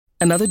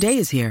Another day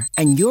is here,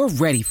 and you're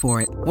ready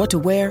for it. What to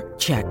wear?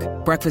 Check.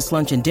 Breakfast,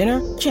 lunch, and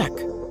dinner? Check.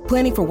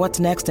 Planning for what's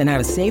next and how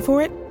to save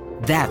for it?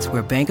 That's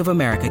where Bank of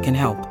America can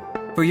help.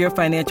 For your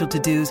financial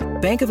to-dos,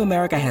 Bank of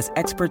America has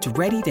experts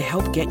ready to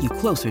help get you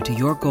closer to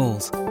your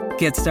goals.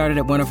 Get started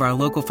at one of our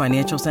local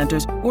financial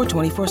centers or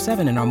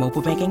 24/7 in our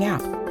mobile banking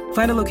app.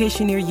 Find a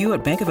location near you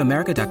at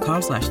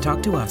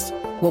bankofamerica.com/talktous.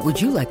 What would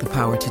you like the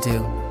power to do?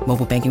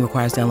 Mobile banking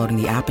requires downloading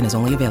the app and is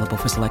only available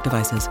for select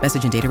devices.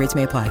 Message and data rates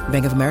may apply.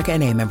 Bank of America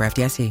N.A., member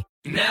FDIC.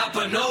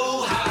 Napa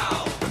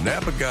know-how. The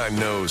Napa guy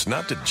knows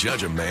not to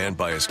judge a man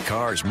by his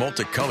car's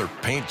multicolored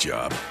paint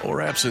job or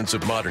absence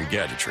of modern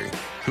gadgetry.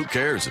 Who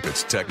cares if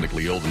it's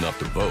technically old enough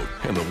to vote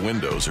and the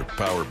windows are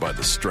powered by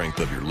the strength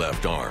of your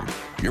left arm?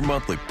 Your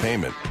monthly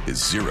payment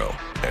is zero,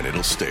 and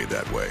it'll stay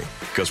that way.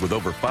 Because with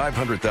over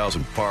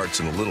 500,000 parts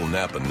and a little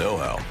Napa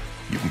know-how,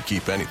 you can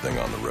keep anything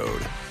on the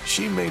road.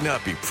 She may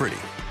not be pretty,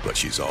 but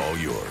she's all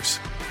yours.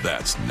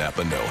 That's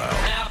Napa know-how.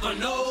 Napa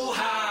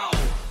know-how.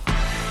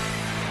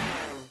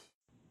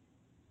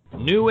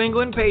 New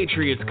England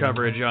Patriots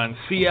coverage on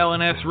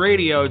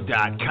CLNSradio.com.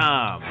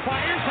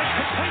 Fires and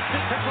completes it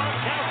to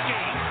Gronkowski.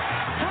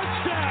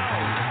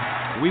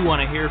 Touchdown! We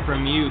want to hear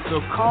from you, so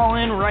call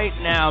in right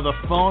now. The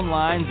phone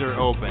lines are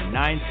open.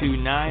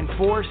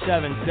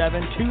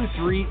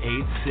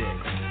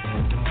 929-477-2386.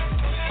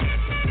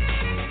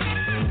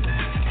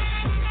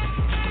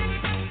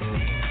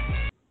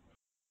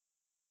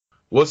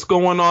 What's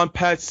going on,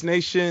 Pats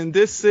Nation?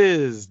 This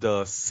is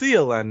the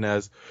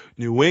CLNS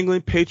New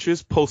England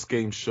Patriots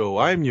postgame show.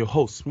 I am your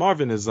host,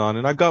 Marvin Izan,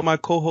 and I got my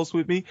co-host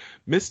with me,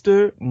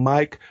 Mr.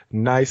 Mike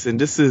Nice, and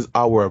this is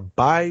our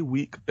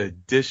bye-week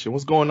edition.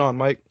 What's going on,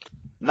 Mike?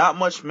 Not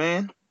much,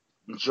 man.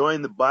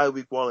 Enjoying the bye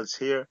week while it's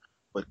here,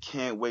 but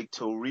can't wait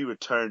till we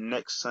return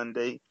next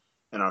Sunday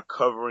and are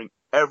covering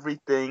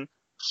everything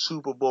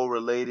Super Bowl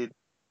related.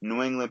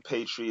 New England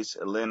Patriots,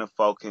 Atlanta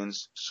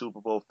Falcons,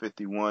 Super Bowl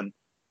 51.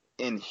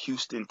 In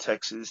Houston,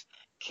 Texas.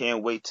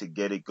 Can't wait to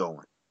get it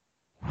going.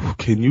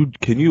 Can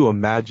you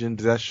imagine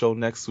that show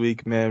next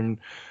week, man?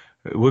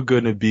 It's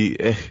gonna be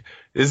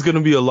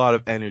a lot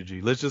of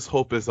energy. Let's just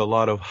hope it's a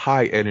lot of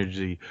high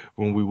energy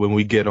when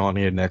we get on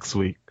here next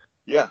week.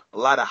 Yeah, a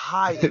lot of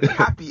high and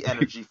happy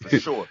energy for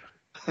sure.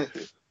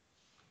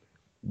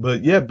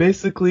 But yeah,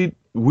 basically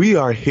we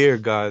are here,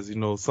 guys. You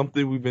know,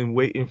 something we've been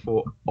waiting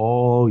for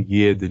all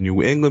year. The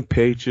New England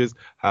Patriots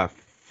have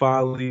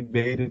finally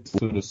made it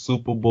to the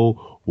Super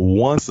Bowl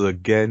once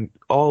again.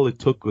 All it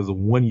took was a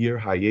 1-year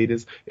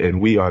hiatus, and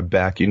we are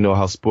back. You know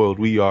how spoiled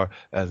we are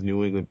as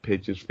New England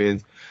Patriots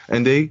fans.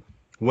 And they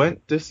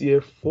went this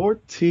year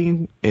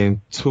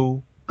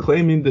 14-2,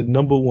 claiming the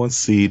number 1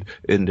 seed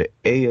in the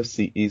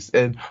AFC East.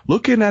 And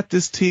looking at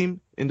this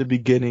team in the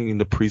beginning, in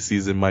the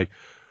preseason, Mike,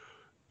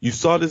 you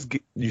saw the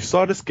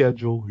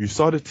schedule, you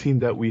saw the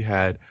team that we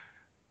had,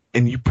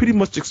 and you pretty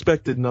much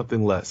expected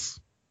nothing less.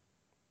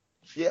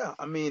 Yeah,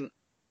 I mean,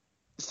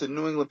 it's the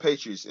New England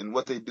Patriots, and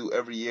what they do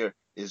every year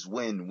is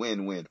win,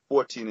 win, win.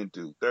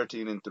 14-2,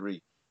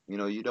 13-3. You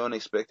know, you don't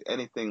expect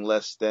anything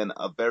less than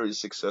a very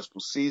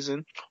successful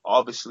season.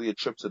 Obviously, a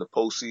trip to the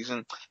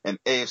postseason, and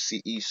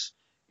AFC East,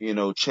 you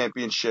know,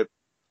 championship.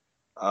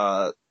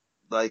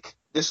 Like,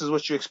 this is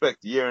what you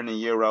expect year in and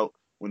year out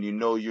when you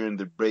know you're in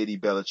the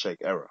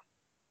Brady-Belichick era.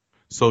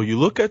 So you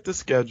look at the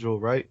schedule,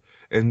 right?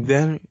 And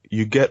then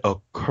you get a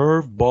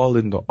curveball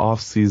in the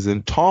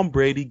offseason. Tom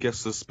Brady gets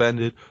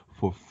suspended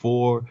for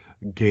 4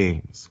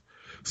 games.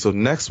 So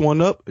next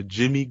one up,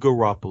 Jimmy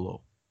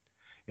Garoppolo.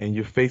 And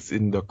you're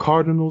facing the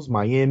Cardinals,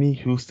 Miami,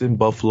 Houston,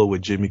 Buffalo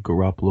with Jimmy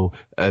Garoppolo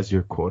as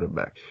your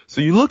quarterback.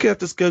 So you look at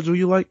the schedule,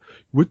 you're like,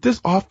 with this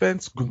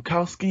offense,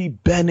 Gronkowski,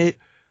 Bennett,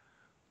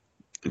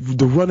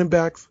 the running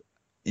backs,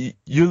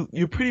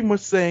 you're pretty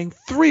much saying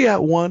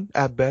 3-1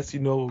 at best.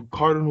 You know,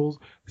 Cardinals,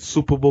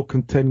 Super Bowl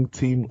contending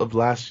team of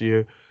last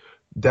year,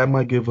 that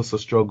might give us a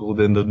struggle.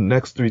 Then the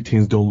next 3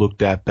 teams don't look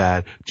that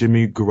bad.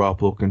 Jimmy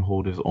Garoppolo can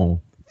hold his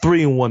own.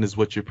 3-1 is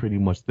what you're pretty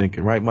much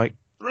thinking, right, Mike?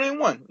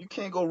 3-1. You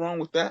can't go wrong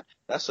with that.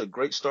 That's a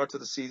great start to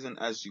the season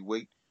as you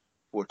wait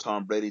for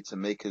Tom Brady to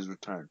make his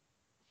return.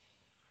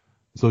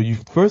 So your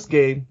first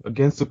game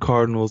against the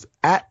Cardinals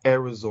at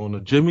Arizona,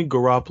 Jimmy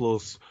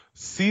Garoppolo's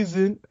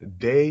season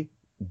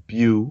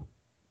debut,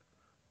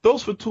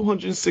 throws for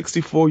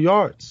 264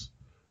 yards.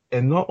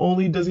 And not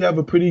only does he have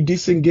a pretty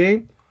decent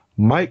game,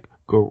 Mike,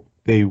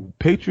 the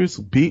Patriots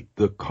beat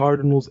the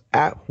Cardinals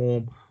at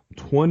home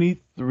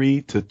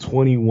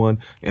 23-21,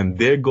 and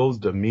there goes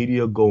the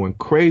media going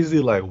crazy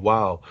like,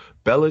 wow,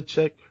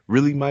 Belichick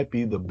really might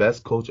be the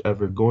best coach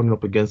ever going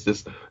up against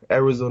this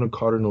Arizona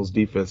Cardinals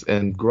defense,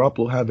 and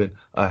Garoppolo having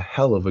a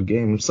hell of a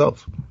game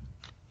himself.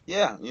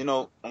 Yeah, you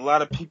know, a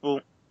lot of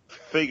people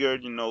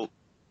figured, you know,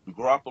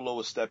 Garoppolo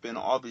would step in.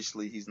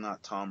 Obviously, he's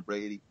not Tom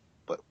Brady,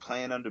 but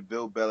playing under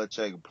Bill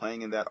Belichick,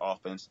 playing in that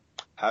offense,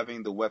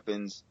 having the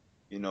weapons,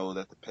 you know,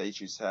 that the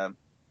Patriots have,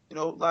 you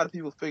know, a lot of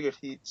people figured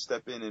he'd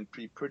step in and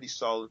be pretty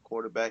solid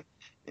quarterback.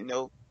 You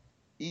know,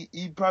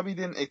 he probably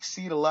didn't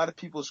exceed a lot of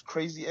people's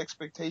crazy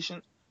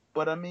expectations,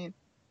 but I mean,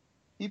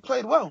 he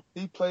played well.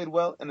 He played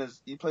well, and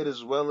he played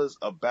as well as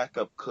a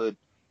backup could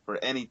for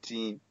any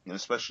team, and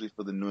especially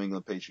for the New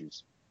England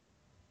Patriots.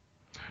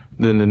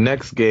 Then the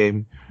next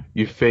game,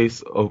 you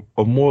face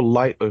a more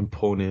light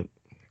opponent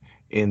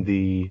in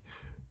the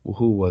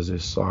who was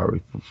it?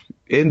 Sorry,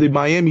 in the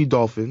Miami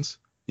Dolphins.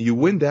 You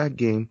win that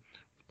game,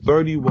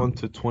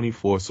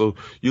 31-24. So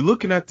you're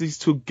looking at these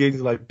two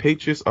games like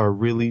Patriots are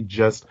really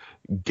just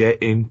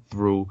getting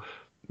through.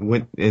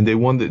 And they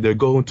won. They're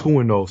going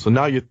 2-0. So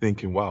now you're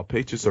thinking, wow,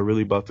 Patriots are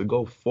really about to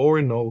go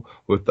 4-0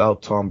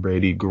 without Tom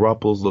Brady.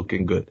 Garoppolo's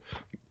looking good.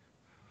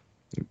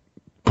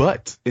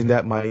 But in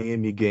that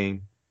Miami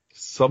game,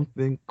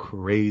 something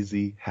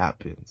crazy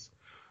happens.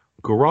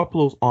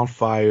 Garoppolo's on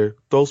fire,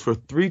 throws for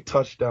 3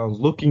 touchdowns,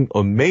 looking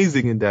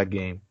amazing in that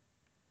game.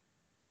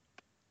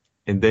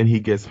 And then he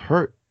gets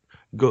hurt,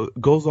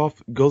 goes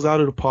out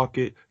of the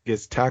pocket,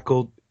 gets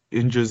tackled,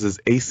 injures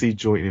his AC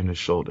joint in his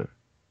shoulder.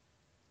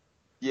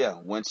 Yeah,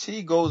 once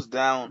he goes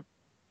down,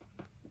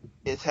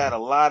 it's had a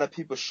lot of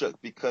people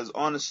shook because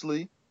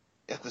honestly,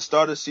 at the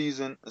start of the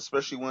season,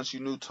 especially once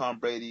you knew Tom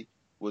Brady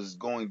was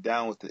going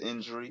down with the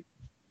injury,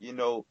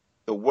 the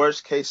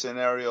worst case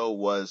scenario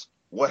was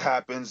what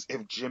happens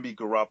if Jimmy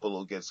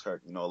Garoppolo gets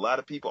hurt. A lot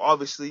of people,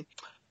 obviously,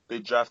 they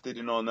drafted,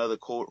 another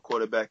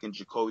quarterback in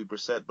Jacoby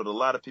Brissett, but a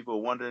lot of people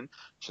are wondering,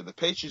 should the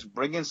Patriots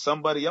bring in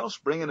somebody else,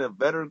 bring in a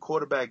veteran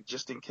quarterback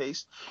just in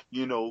case,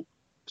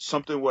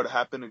 something were to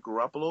happen to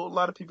Garoppolo? A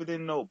lot of people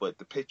didn't know, but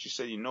the Patriots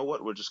said, you know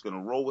what, we're just going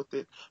to roll with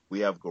it.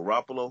 We have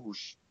Garoppolo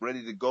who's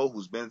ready to go,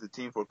 who's been at the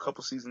team for a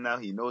couple seasons now.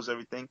 He knows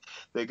everything.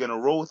 They're going to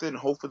roll with it and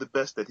hope for the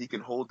best that he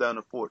can hold down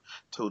the fort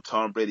till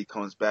Tom Brady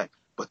comes back.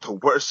 But the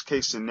worst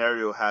case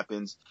scenario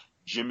happens.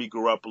 Jimmy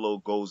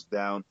Garoppolo goes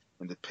down,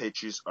 and the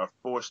Patriots are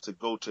forced to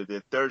go to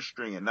their third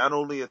string, and not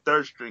only a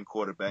third string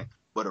quarterback,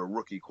 but a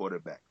rookie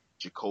quarterback,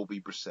 Jacoby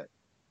Brissett.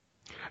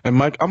 And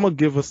Mike, I'm going to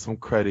give us some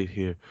credit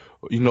here.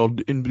 In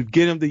the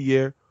beginning of the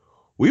year,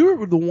 we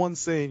were the ones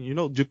saying,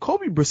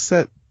 Jacoby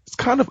Brissett is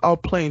kind of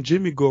outplaying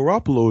Jimmy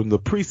Garoppolo in the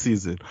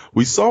preseason.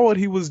 We saw what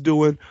he was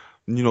doing,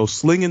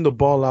 slinging the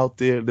ball out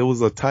there. There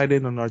was a tight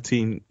end on our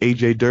team,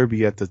 AJ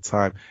Derby at the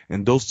time,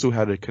 and those two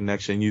had a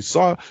connection. You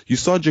saw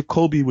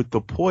Jacoby with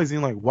the poise,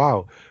 and you're like,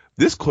 wow,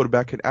 this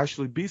quarterback can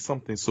actually be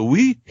something. So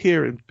we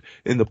here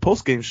in the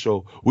postgame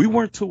show, we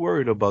weren't too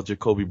worried about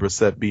Jacoby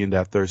Brissett being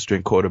that third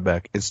string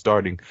quarterback and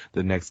starting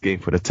the next game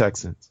for the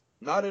Texans.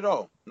 Not at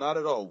all. Not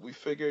at all. We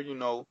figured,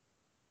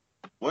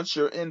 once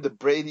you're in the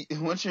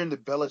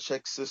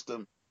Belichick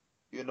system,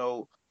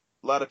 a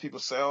lot of people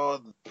say, oh,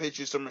 the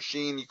Patriots are a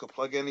machine. You can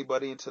plug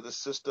anybody into the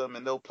system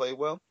and they'll play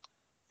well.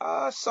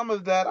 Some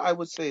of that I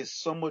would say is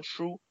somewhat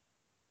true.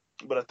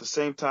 But at the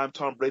same time,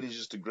 Tom Brady is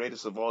just the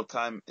greatest of all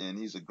time, and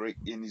he's a great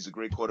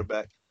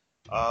quarterback.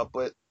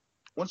 But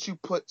once you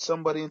put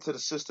somebody into the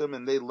system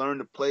and they learn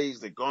the plays,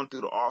 they've gone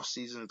through the off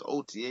season, the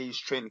OTAs,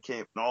 training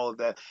camp, and all of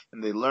that,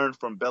 and they learn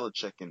from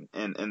Belichick and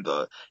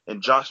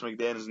Josh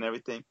McDaniels and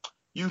everything,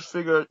 you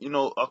figure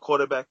a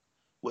quarterback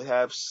would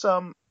have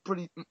some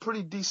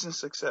pretty decent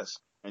success.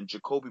 And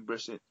Jacoby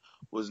Brissett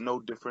was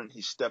no different.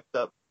 He stepped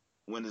up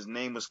when his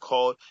name was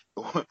called.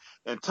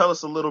 And tell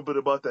us a little bit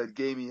about that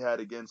game he had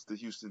against the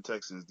Houston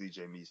Texans,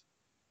 DJ Meese.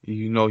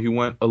 He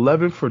went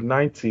 11 for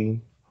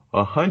 19,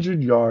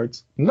 100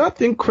 yards,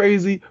 nothing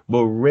crazy,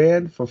 but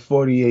ran for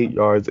 48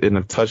 yards and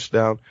a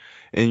touchdown.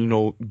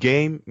 And,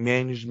 game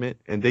management,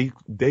 and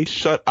they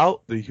shut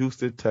out the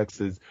Houston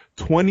Texans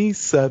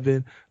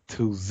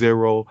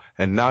 27-0.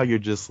 And now you're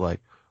just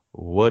like,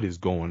 what is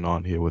going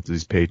on here with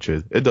these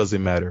Patriots? It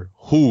doesn't matter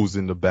who's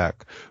in the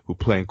back, who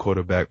playing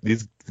quarterback.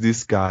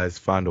 These guys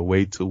find a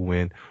way to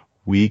win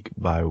week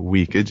by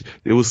week.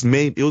 It was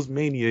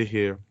mania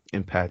here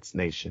in Pats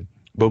Nation.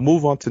 But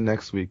move on to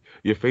next week.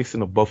 You're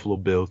facing the Buffalo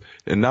Bills,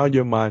 and now in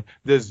your mind,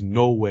 there's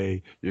no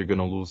way you're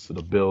gonna lose to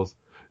the Bills.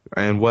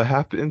 And what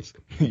happens?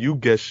 You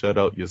get shut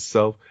out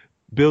yourself.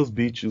 Bills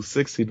beat you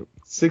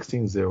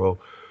 16-0.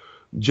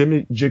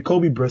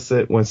 Jacoby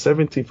Brissett went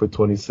 17 for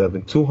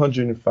 27,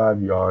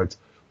 205 yards,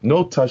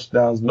 no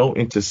touchdowns, no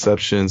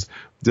interceptions.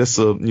 Just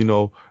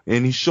and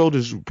he showed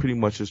his pretty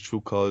much his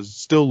true colors.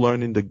 Still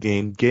learning the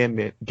game.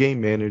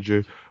 Game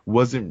manager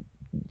wasn't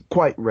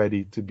quite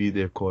ready to be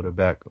their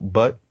quarterback,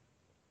 but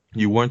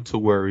you weren't too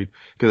worried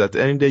because at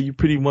the end of the day, you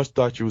pretty much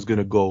thought you was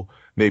gonna go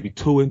maybe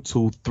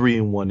 2-2,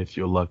 3-1 if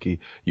you're lucky.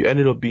 You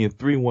ended up being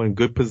 3-1,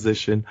 good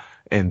position,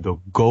 and the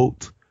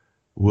GOAT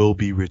will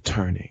be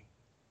returning.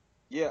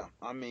 Yeah,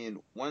 I mean,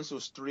 once it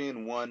was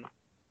 3-1,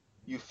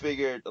 you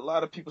figured a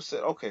lot of people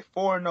said, okay,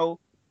 4-0,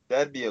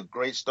 that'd be a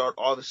great start.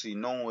 Obviously,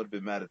 no one would have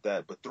been mad at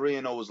that, but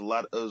 3-0 was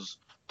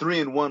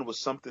 3-1 was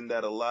something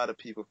that a lot of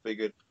people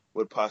figured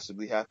would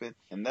possibly happen,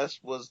 and that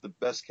was the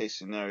best case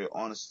scenario,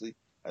 honestly,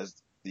 as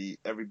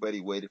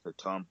everybody waited for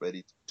Tom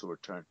Brady to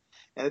return.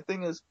 And the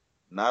thing is,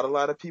 not a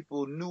lot of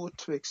people knew what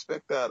to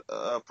expect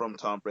from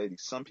Tom Brady.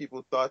 Some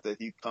people thought that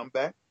he'd come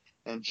back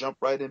and jump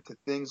right into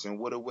things and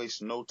wouldn't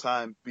waste no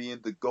time being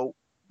the GOAT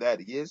that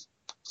he is.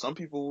 Some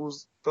people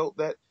felt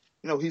that,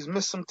 he's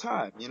missed some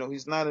time.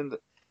 He's not in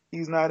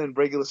he's not in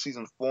regular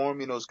season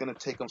form. It's going to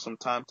take him some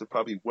time to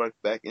probably work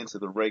back into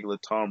the regular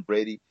Tom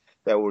Brady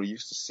that we're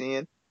used to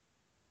seeing.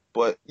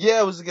 But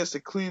yeah, it was against the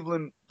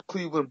Cleveland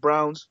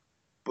Browns.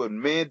 But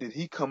man, did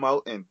he come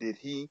out and did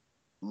he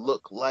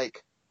look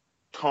like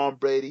Tom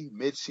Brady,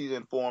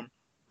 mid-season form,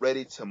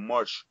 ready to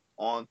march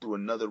on through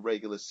another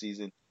regular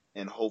season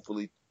and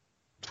hopefully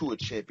to a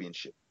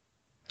championship.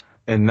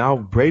 And now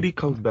Brady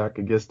comes back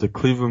against the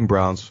Cleveland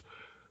Browns.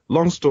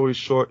 Long story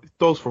short,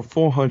 throws for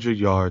 400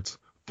 yards,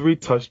 3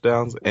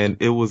 touchdowns, and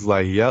it was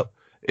like, yep,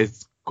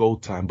 it's go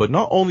time. But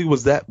not only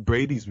was that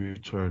Brady's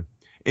return,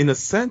 in a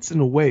sense, in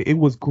a way, it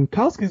was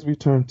Gronkowski's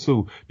return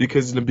too,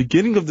 because in the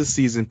beginning of the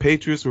season,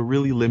 Patriots were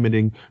really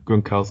limiting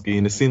Gronkowski,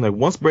 and it seemed like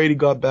once Brady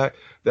got back,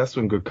 that's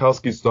when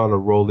Gronkowski started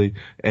rolling,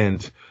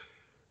 and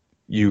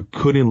you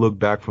couldn't look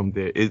back from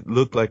there. It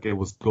looked like it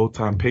was go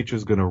time.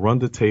 Patriots going to run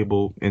the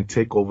table and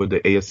take over the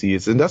AFC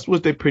East, and that's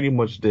what they pretty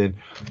much did,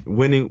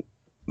 winning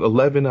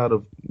 11 out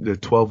of the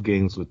 12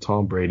 games with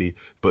Tom Brady.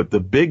 But the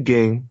big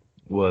game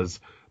was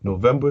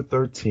November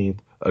 13th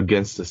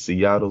against the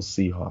Seattle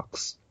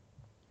Seahawks.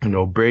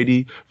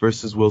 Brady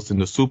versus Wilson,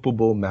 the Super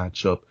Bowl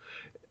matchup.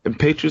 And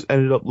Patriots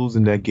ended up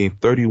losing that game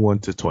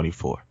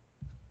 31-24.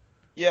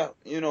 Yeah,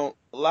 a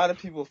lot of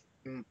people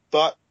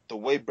thought the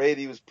way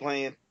Brady was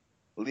playing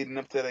leading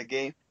up to that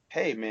game,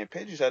 hey, man,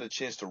 Patriots had a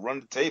chance to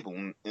run the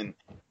table and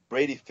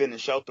Brady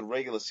finish out the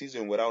regular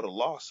season without a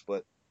loss.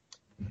 But,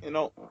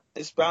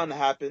 it's bound to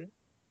happen.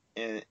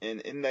 And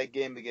in that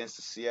game against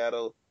the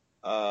Seattle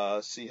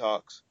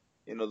Seahawks,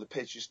 the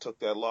Patriots took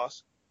that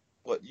loss.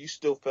 But you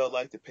still felt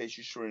like the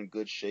Patriots were in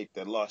good shape.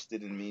 That loss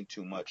didn't mean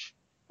too much.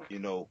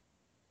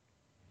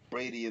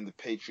 Brady and the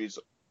Patriots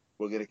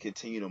were going to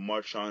continue to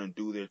march on and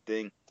do their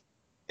thing.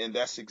 And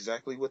that's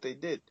exactly what they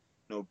did.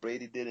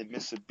 Brady didn't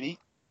miss a beat.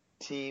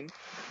 Team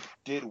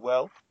did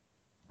well.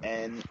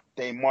 And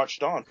they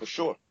marched on for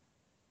sure.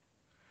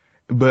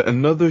 But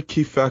another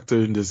key factor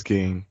in this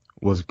game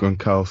was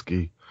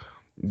Gronkowski.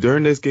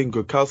 During this game,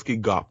 Gronkowski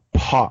got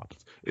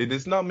popped. It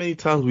is not many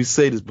times we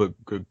say this, but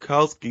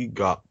Gronkowski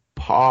got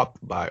popped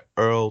by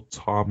Earl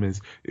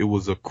Thomas. It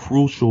was a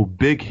crucial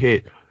big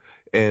hit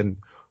and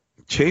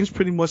changed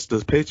pretty much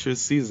the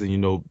Patriots season.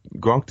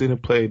 Gronk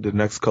didn't play the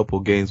next couple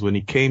games. When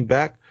he came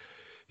back,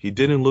 he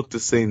didn't look the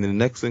same. The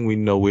next thing we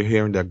know, we're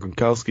hearing that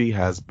Gronkowski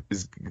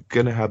is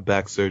going to have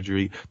back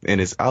surgery and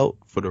is out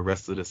for the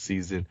rest of the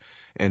season.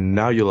 And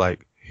now you're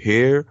like,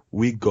 here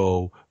we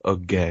go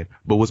again.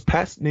 But was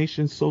Pat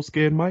Nation so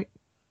scared, Mike?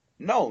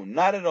 No,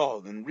 not at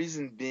all. And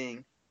reason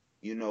being,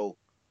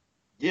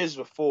 years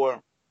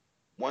before,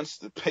 once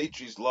the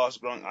Patriots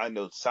lost Gronk, I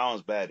know it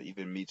sounds bad,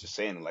 even me just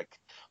saying it, like,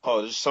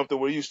 oh, this is something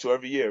we're used to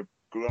every year.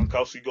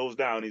 Gronkowski goes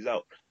down, he's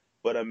out.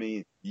 But,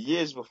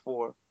 years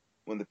before,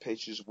 when the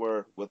Patriots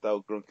were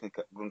without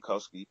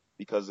Gronkowski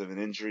because of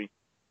an injury,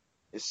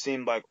 it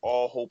seemed like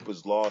all hope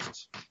was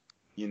lost.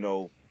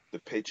 The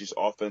Patriots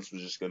offense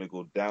was just going to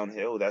go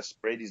downhill. That's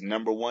Brady's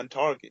number one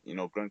target,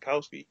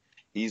 Gronkowski.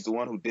 He's the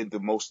one who did the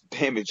most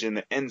damage in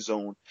the end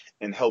zone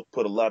and helped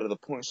put a lot of the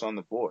points on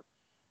the board.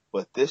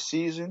 But this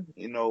season,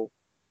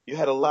 you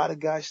had a lot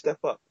of guys step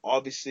up.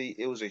 Obviously,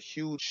 it was a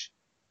huge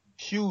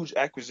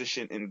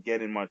acquisition in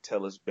getting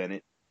Martellus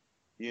Bennett.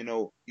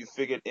 You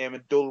figured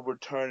Amendola would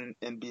return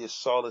and be a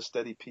solid,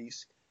 steady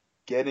piece.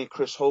 Getting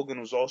Chris Hogan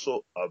was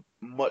also a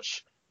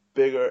much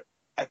bigger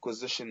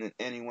acquisition than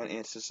anyone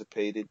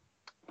anticipated.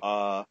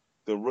 The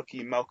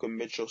rookie Malcolm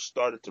Mitchell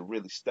started to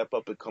really step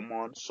up and come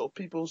on. So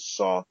people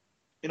saw,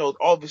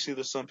 obviously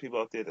there's some people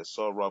out there that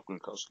saw Rob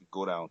Gronkowski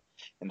go down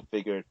and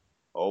figured,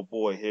 oh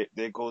boy,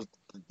 there goes,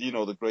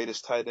 the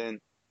greatest tight end,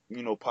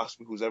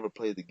 possibly who's ever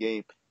played the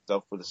game. Is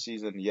out for the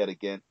season yet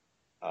again.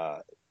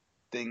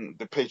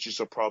 The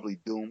Patriots are probably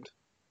doomed.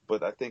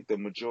 But I think the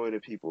majority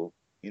of people,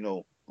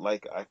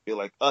 I feel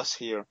like us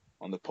here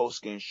on the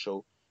postgame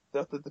show,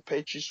 thought that the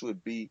Patriots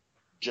would be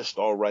just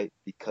all right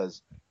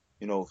because,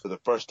 for the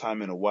first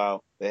time in a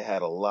while, they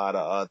had a lot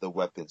of other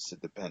weapons to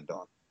depend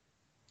on.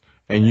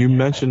 And you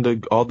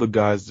mentioned all the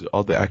guys,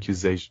 all the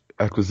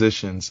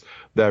acquisitions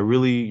that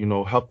really,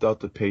 helped out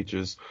the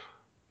Patriots,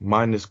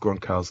 minus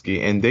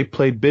Gronkowski. And they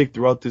played big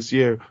throughout this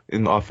year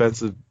in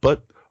offensive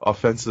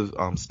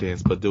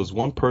stance. But there was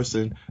one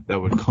person that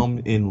would come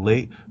in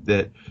late,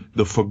 that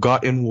the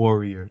forgotten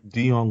warrior,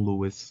 Dion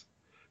Lewis,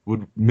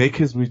 would make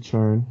his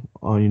return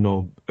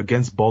on,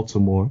 against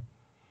Baltimore.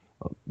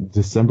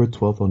 December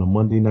 12th on a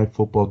Monday Night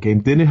Football game.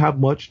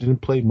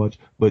 Didn't play much,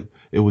 but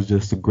it was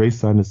just a great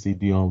sign to see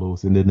Dion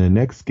Lewis. And then the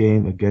next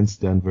game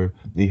against Denver,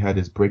 he had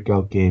his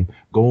breakout game,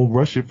 going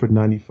rushing for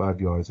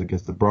 95 yards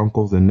against the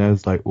Broncos. And then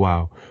it's like,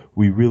 wow,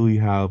 we really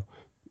have,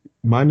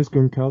 minus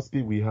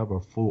Gronkowski, we have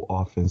our full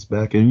offense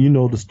back. And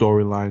the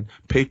storyline,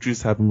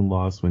 Patriots haven't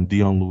lost when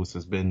Dion Lewis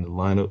has been in the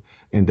lineup,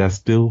 and that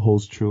still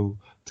holds true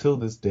till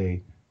this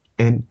day.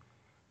 And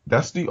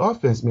that's the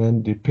offense,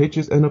 man. The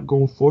Patriots end up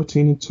going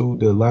 14-2,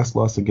 their last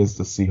loss against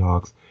the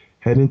Seahawks,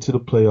 head into the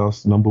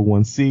playoffs, number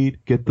 1 seed,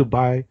 get the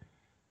bye,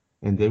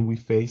 and then we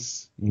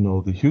face,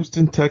 the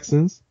Houston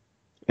Texans,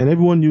 and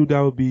everyone knew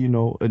that would be,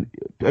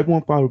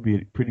 everyone thought it would be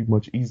a pretty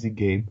much easy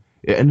game,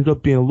 It ended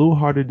up being a little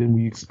harder than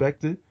we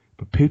expected,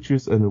 but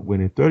Patriots ended up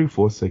winning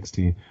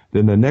 34-16.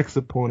 Then the next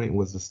opponent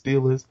was the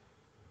Steelers,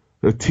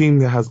 a team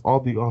that has all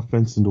the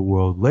offense in the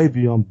world.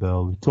 Le'Veon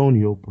Bell,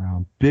 Antonio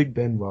Brown, Big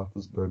Ben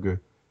Roethlisberger.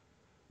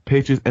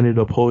 Patriots ended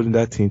up holding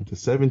that team to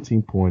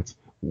 17 points,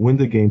 win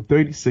the game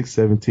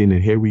 36-17,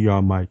 and here we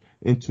are, Mike,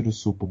 into the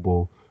Super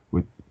Bowl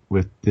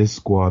with this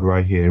squad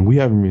right here. And we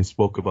haven't even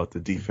spoke about the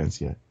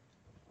defense yet.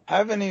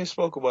 Haven't even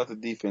spoke about the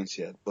defense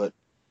yet, but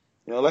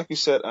like you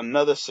said,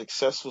 another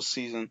successful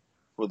season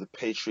for the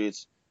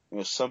Patriots.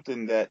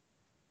 Something that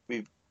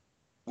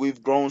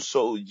we've grown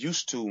so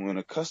used to and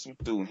accustomed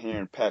to here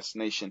in Pats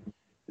Nation.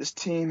 This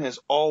team has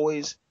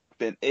always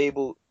been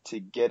able to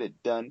get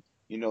it done.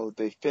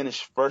 They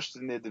finished first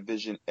in their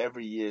division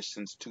every year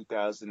since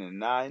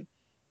 2009,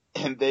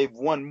 and they've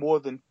won more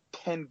than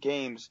 10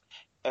 games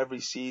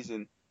every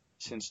season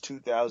since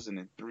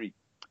 2003.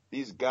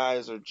 These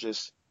guys are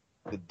just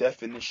the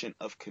definition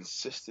of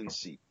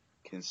consistency.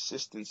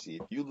 Consistency.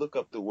 If you look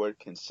up the word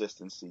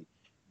consistency,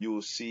 you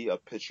will see a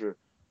picture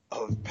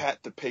of Pat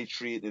the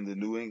Patriot and the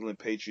New England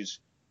Patriots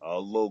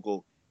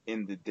logo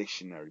in the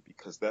dictionary,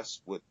 because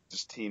that's what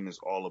this team is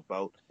all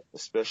about,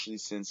 especially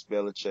since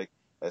Belichick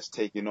has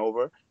taken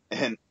over,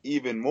 and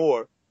even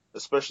more,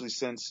 especially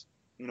since,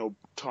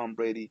 Tom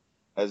Brady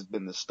has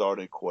been the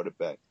starting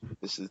quarterback.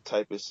 This is the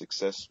type of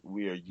success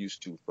we are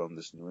used to from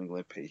this New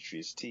England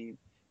Patriots team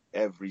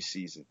every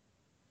season.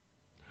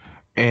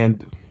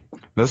 And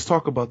let's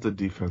talk about the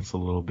defense a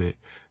little bit.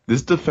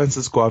 This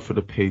defensive squad for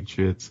the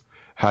Patriots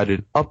had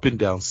an up and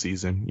down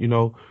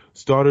season.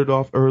 Started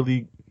off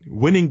early,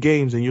 winning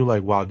games, and you're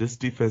like, wow, this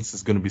defense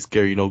is going to be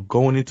scary.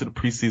 Going into the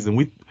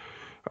preseason,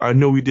 I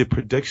know we did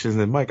predictions,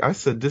 and Mike, I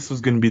said this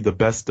was going to be the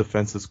best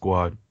defensive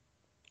squad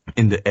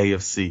in the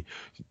AFC.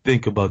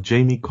 Think about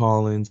Jamie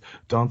Collins,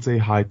 Dante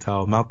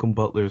Hightower, Malcolm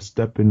Butler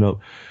stepping up.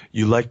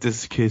 You like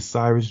this kid,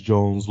 Cyrus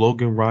Jones,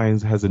 Logan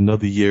Ryans has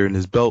another year in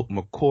his belt,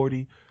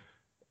 McCourty.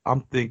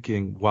 I'm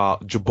thinking, wow,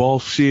 Jabal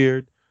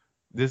Sheard,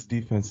 this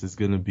defense is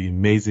going to be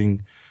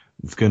amazing.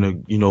 It's going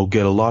to,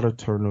 get a lot of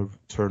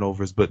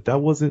turnovers, but that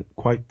wasn't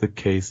quite the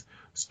case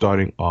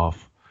starting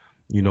off.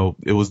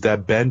 It was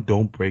that bend,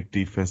 don't break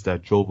defense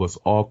that drove us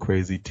all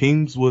crazy.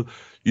 Teams would,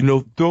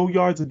 throw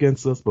yards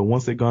against us, but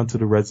once they got into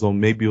the red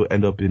zone, maybe it'll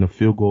end up in a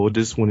field goal.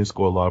 This one,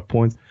 score a lot of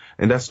points.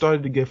 And that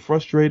started to get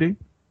frustrating.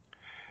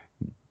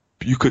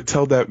 You could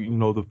tell that,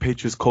 the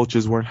Patriots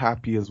coaches weren't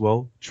happy as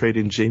well.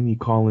 Trading Jamie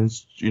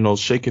Collins,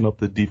 shaking up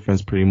the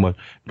defense pretty much,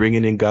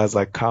 bringing in guys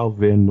like Kyle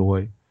Van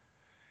Noy.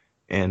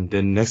 And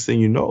then next thing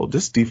you know,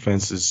 this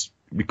defense is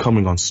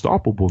becoming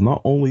unstoppable.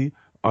 Not only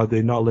are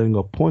they not letting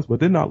up points,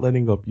 but they're not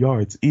letting up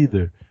yards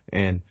either.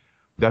 And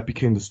that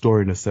became the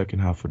story in the second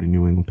half for the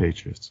New England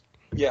Patriots.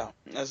 Yeah,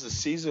 as the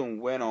season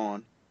went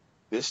on,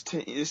 this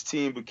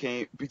team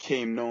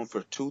became known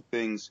for two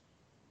things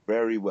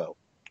very well.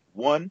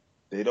 One,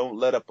 they don't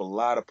let up a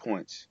lot of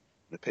points.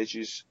 The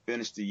Patriots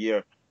finished the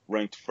year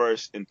ranked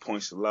first in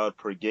points allowed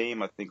per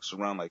game. I think it's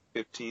around like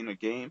 15 a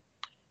game.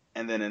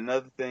 And then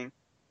another thing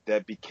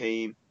that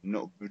became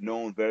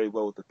known very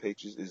well with the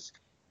Patriots is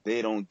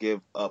they don't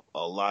give up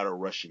a lot of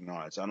rushing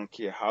yards. I don't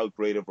care how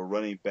great of a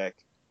running back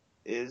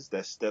is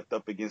that stepped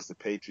up against the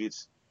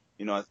Patriots.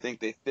 I think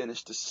they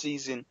finished the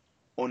season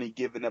only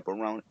giving up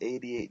around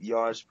 88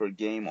 yards per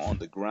game on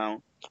the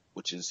ground,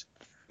 which is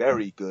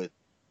very good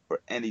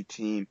for any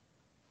team.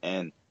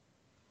 And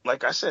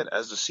like I said,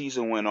 as the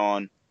season went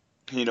on,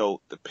 the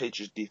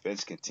Patriots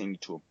defense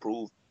continued to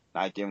improve,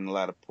 not giving a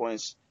lot of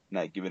points,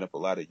 not giving up a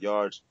lot of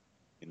yards.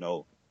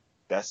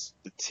 That's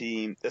the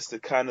team. That's the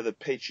kind of the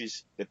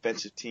Patriots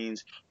defensive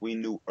teams we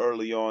knew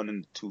early on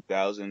in the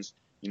 2000s.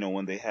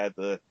 When they had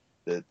the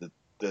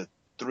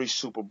 3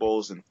 Super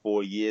Bowls in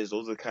 4 years.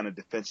 Those are the kind of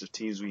defensive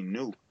teams we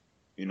knew,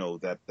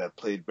 that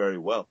played very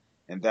well.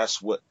 And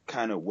that's what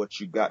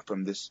you got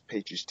from this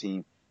Patriots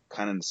team,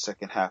 kind of in the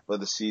second half of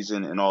the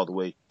season and all the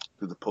way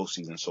through the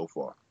postseason so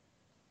far.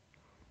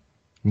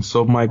 And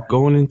so, Mike,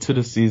 going into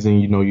the season,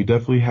 you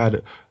definitely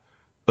had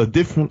a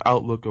different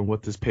outlook on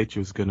what this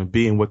Patriots is going to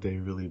be and what they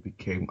really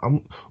became.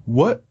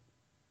 What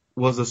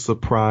was a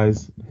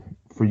surprise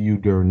for you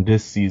during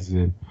this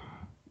season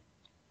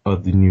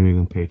of the New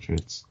England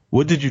Patriots?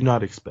 What did you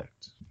not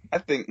expect? I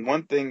think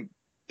one thing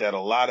that a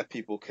lot of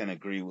people can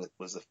agree with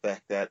was the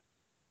fact that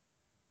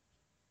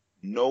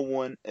no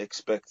one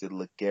expected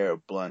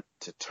LeGarrette Blount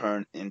to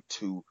turn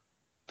into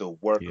the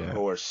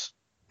workhorse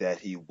that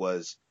he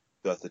was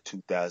throughout the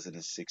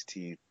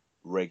 2016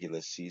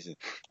 regular season.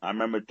 I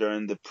remember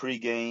during the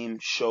pregame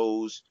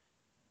shows,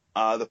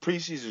 the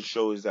preseason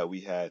shows that we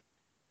had,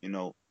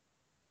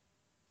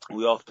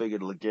 we all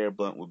figured LeGarrette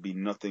Blount would be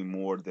nothing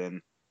more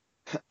than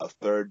a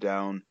third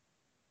down,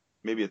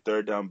 maybe a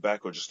third down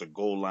back or just a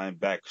goal line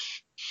back,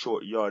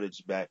 short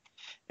yardage back,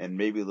 and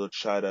maybe they'll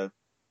try to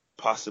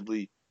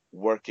possibly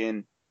work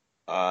in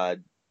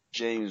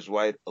James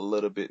White a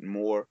little bit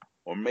more,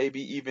 or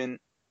maybe even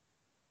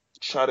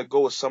try to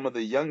go with some of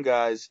the young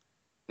guys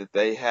that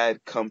they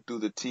had come through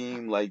the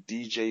team, like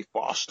DJ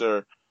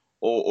Foster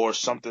or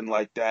something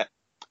like that.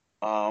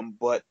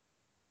 But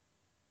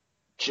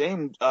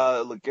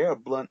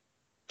LeGarrette Blount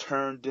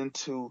turned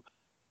into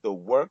the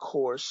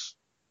workhorse,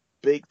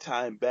 big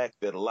time back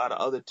that a lot of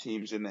other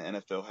teams in the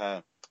NFL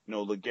had.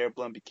 LeGarrette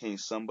Blount became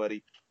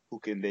somebody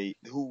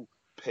who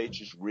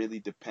Patriots really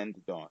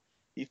depended on.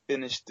 He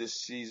finished this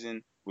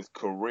season with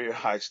career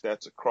high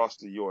stats across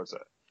the yards.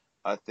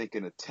 I think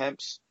in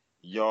attempts,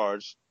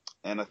 yards,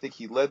 and I think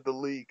he led the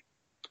league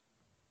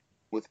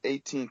with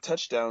 18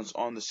 touchdowns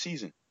on the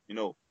season.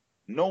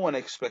 No one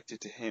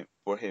expected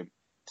for him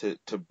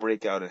to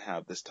break out and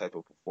have this type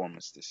of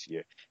performance this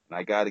year. And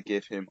I got to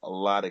give him a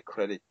lot of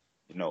credit.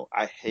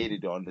 I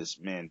hated on this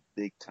man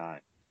big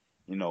time,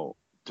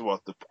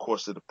 throughout the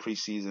course of the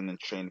preseason and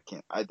training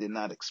camp. I did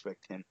not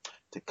expect him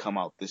to come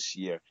out this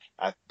year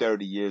at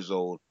 30 years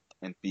old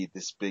and be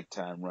this big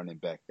time running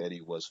back that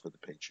he was for the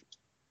Patriots.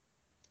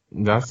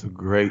 That's a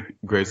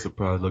great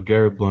surprise.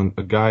 LeGarrette Blount,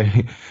 a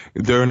guy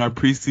during our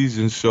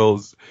preseason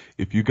shows,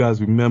 if you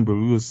guys remember,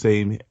 we were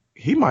saying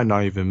he might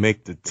not even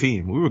make the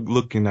team. We were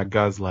looking at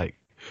guys like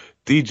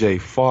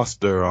DJ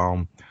Foster.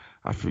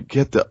 I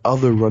forget the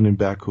other running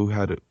back who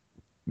had it.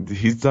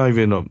 He's not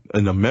even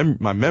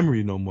my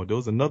memory no more. There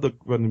was another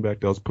running back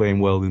that was playing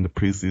well in the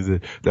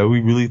preseason that we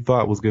really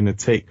thought was going to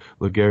take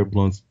LeGarrette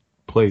Blount's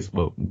place,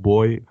 but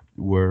boy,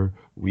 were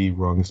we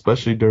wrong.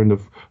 Especially during the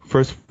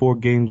first 4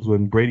 games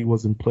when Brady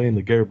wasn't playing,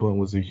 LeGarrette Blount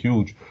was a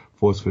huge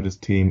force for this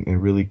team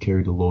and really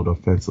carried the load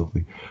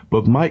offensively.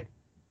 But Mike,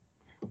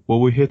 what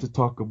we're here to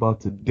talk about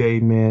today,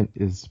 man,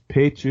 is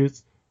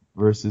Patriots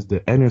versus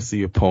the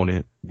NFC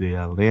opponent, the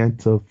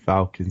Atlanta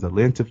Falcons.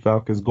 Atlanta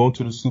Falcons going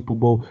to the Super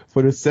Bowl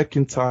for the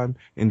second time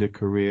in their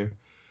career.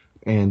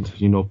 And,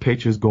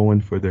 Patriots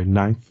going for their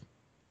 9th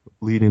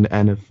lead in the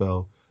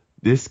NFL.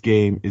 This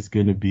game is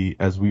going to be,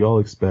 as we all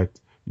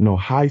expect,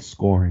 high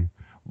scoring.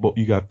 But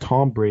you got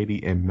Tom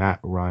Brady and Matt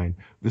Ryan.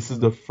 This is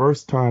the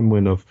first time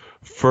when a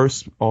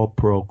first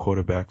All-Pro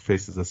quarterback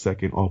faces a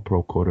second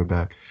All-Pro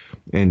quarterback.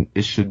 And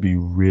it should be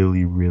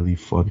really, really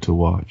fun to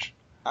watch.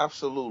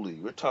 Absolutely.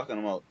 We're talking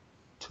about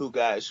 2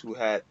 guys who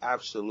had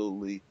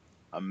absolutely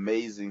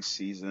amazing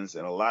seasons.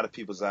 In a lot of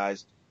people's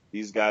eyes,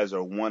 these guys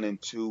are 1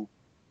 and 2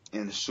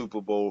 in the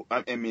Super Bowl.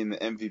 The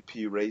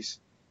MVP race.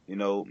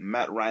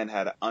 Matt Ryan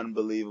had an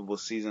unbelievable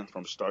season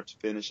from start to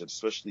finish,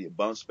 especially a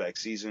bounce back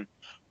season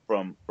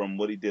from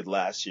what he did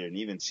last year and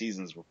even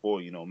seasons before.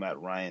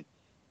 Matt Ryan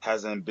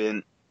hasn't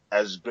been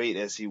as great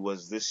as he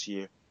was this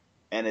year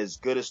and as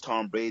good as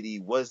Tom Brady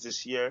was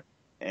this year.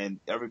 And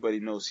everybody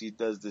knows he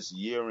does this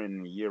year in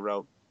and year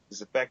out. Is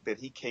the fact that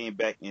he came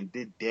back and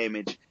did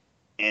damage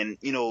and,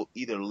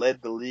 either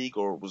led the league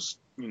or was,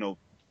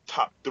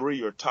 top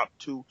 3 or top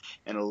 2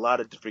 in a lot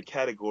of different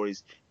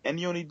categories. And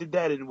he only did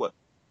that in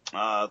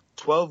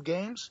 12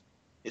 games?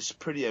 It's a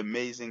pretty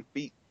amazing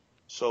feat.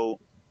 So,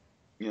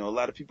 a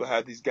lot of people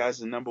have these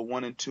guys in number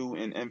 1 and 2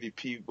 in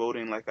MVP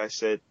voting, like I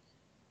said,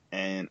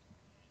 and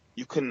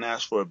you couldn't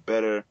ask for a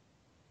better,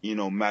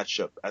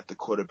 matchup at the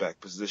quarterback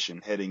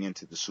position heading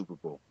into the Super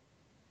Bowl.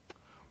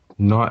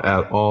 Not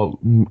at all.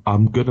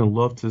 I'm gonna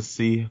love to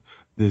see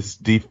this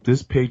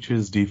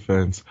Patriots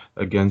defense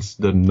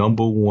against the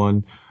number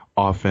 1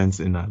 offense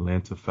in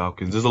Atlanta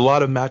Falcons. There's a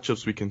lot of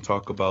matchups we can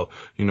talk about.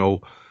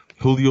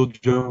 Julio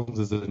Jones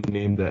is a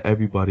name that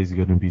everybody's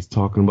going to be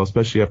talking about,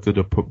 especially after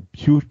the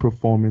huge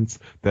performance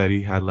that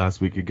he had last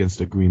week against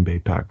the Green Bay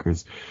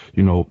Packers.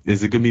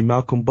 Is it going to be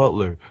Malcolm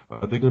Butler?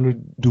 Are they going to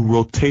do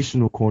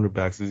rotational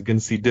cornerbacks? Is it going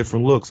to see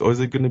different looks? Or is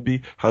it going to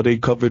be how they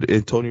covered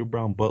Antonio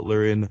Brown,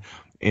 Butler, and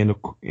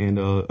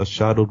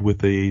shadowed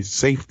with a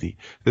safety?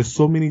 There's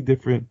so many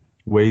different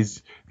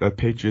ways that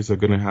Patriots are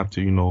going to have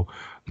to,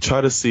 try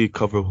to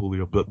cover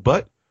Julio.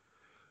 But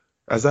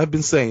as I've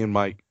been saying,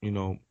 Mike,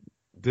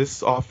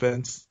 this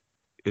offense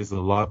is a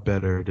lot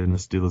better than the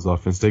Steelers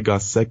offense. They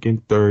got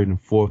 2nd, 3rd,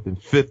 and 4th,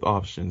 and 5th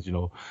options.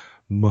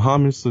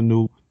 Mohamed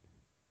Sanu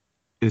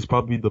is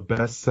probably the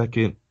best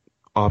second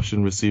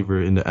option receiver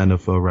in the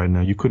NFL right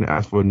now. You couldn't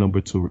ask for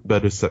a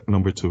better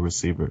number 2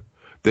 receiver.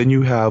 Then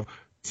you have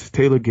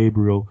Taylor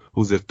Gabriel,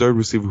 who's their 3rd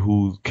receiver,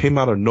 who came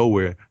out of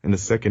nowhere in the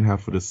second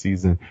half of the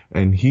season.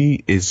 And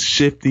he is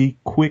shifty,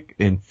 quick,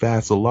 and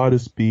fast, a lot of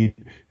speed.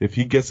 If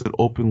he gets an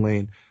open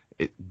lane,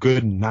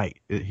 good night.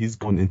 He's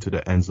going into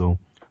the end zone.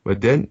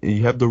 But then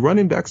you have the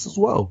running backs as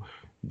well.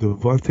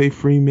 Devontae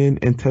Freeman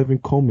and Tevin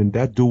Coleman.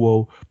 That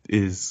duo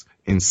is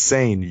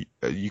insane.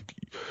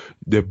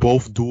 They're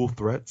both dual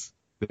threats.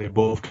 They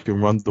both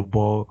can run the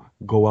ball,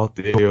 go out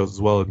there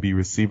as well and be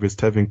receivers.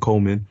 Tevin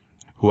Coleman,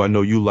 who I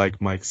know you like,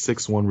 Mike,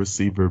 6'1"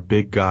 receiver,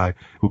 big guy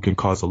who can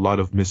cause a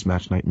lot of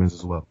mismatch nightmares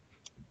as well.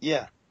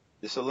 Yeah,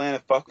 this Atlanta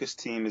Falcons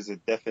team is a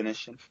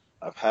definition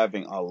of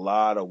having a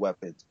lot of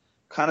weapons.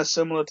 Kind of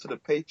similar to the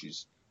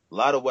Patriots. A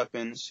lot of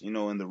weapons, in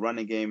the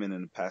running game and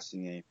in the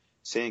passing game.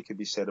 Same could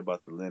be said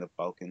about the Atlanta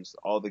Falcons.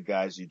 All the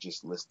guys you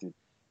just listed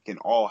can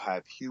all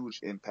have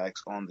huge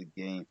impacts on the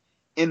game,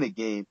 in the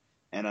game,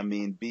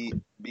 and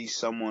be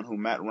someone who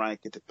Matt Ryan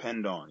can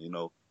depend on.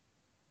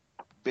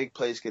 Big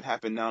plays can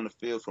happen down the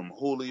field from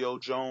Julio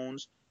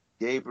Jones,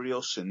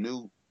 Gabriel,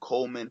 Sanu,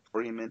 Coleman,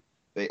 Freeman.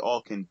 They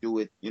all can do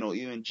it.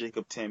 Even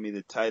Jacob Tamme,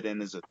 the tight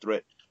end, is a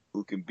threat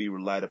who can be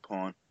relied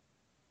upon.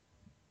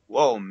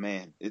 Whoa,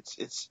 man,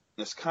 it's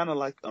kind of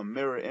like a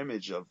mirror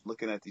image of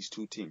looking at these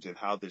two teams and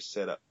how they're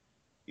set up.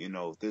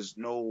 There's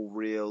no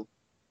real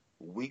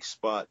weak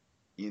spot,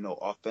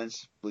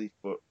 offensively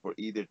for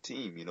either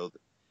team.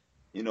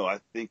 I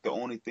think the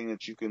only thing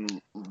that you can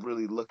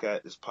really look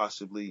at is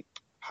possibly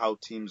how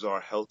teams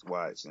are health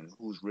wise and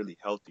who's really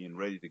healthy and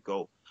ready to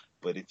go.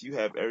 But if you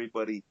have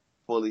everybody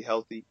fully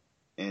healthy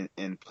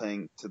and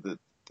playing to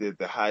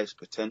the highest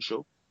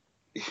potential,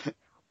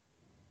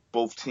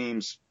 both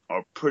teams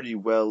are pretty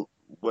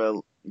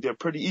they're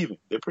pretty even.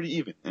 They're pretty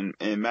even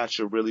and match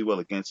up really well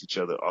against each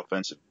other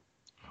offensively.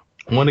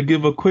 I want to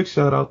give a quick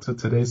shout out to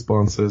today's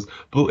sponsors,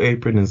 Blue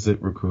Apron and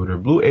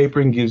ZipRecruiter. Blue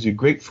Apron gives you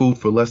great food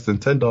for less than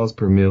 $10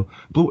 per meal.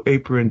 Blue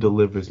Apron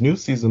delivers new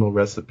seasonal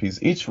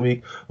recipes each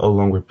week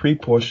along with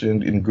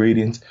pre-portioned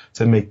ingredients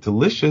to make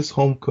delicious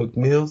home-cooked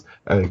meals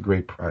at a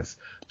great price.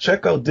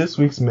 Check out this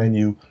week's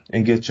menu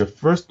and get your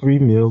first 3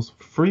 meals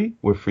free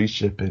with free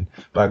shipping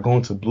by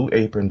going to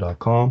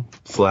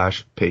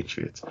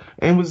blueapron.com/Patriots.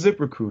 And with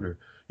ZipRecruiter,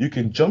 you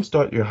can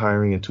jumpstart your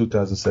hiring in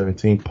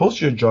 2017.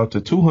 Post your job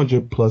to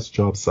 200 plus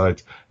job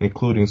sites,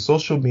 including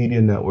social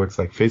media networks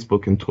like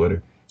Facebook and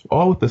Twitter,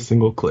 all with a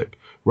single click.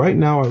 Right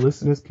now, our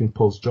listeners can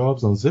post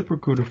jobs on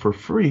ZipRecruiter for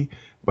free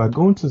by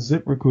going to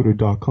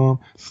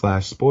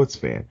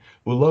ziprecruiter.com/sportsfan.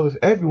 We'd love if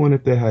everyone,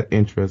 if they had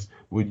interest,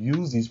 would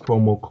use these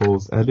promo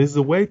codes, and it is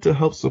a way to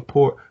help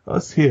support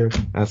us here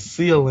at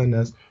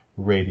CLNS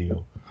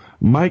Radio.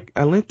 Mike,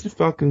 Atlanta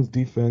Falcons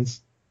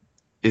defense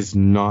is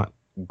not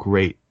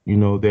great.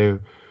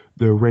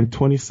 They're ranked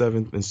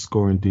 27th in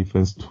scoring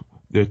defense.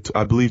 They're,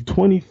 I believe,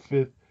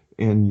 25th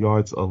in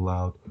yards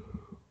allowed.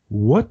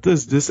 What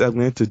does this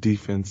Atlanta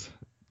defense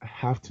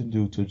have to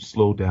do to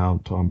slow down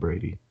Tom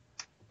Brady?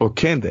 Or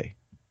can they?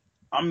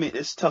 I mean,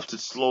 it's tough to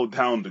slow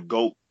down the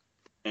GOAT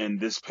and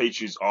this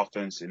Patriots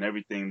offense and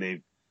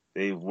everything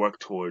they've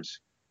worked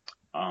towards.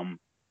 But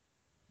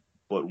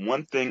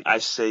one thing I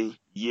say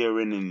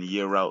year in and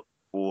year out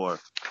for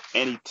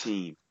any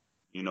team,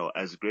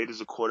 as great as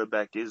a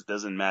quarterback is,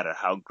 doesn't matter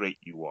how great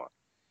you are.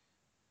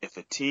 If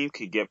a team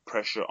could get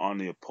pressure on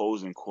the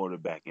opposing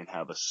quarterback and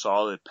have a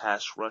solid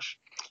pass rush,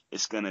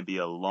 it's going to be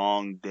a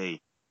long day.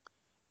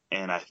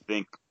 And I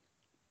think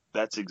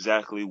that's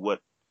exactly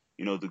what,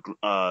 the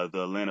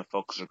Atlanta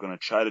Falcons are going to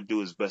try to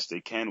do as best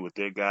they can with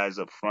their guys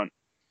up front.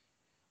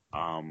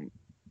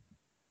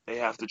 They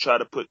have to try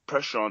to put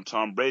pressure on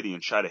Tom Brady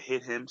and try to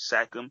hit him,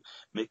 sack him,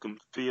 make him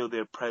feel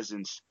their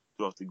presence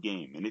throughout the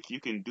game. And if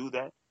you can do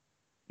that,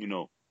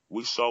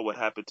 we saw what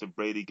happened to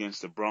Brady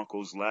against the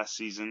Broncos last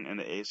season in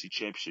the AFC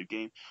Championship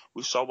game.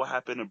 We saw what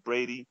happened to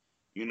Brady,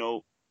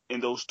 in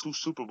those 2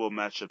 Super Bowl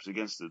matchups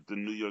against the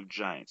New York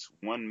Giants.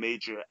 One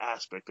major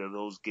aspect of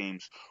those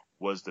games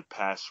was the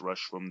pass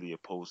rush from the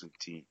opposing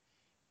team.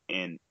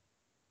 And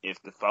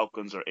if the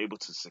Falcons are able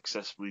to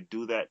successfully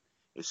do that,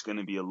 it's going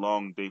to be a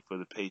long day for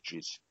the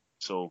Patriots.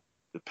 So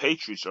the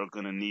Patriots are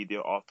going to need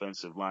their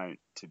offensive line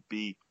to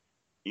be,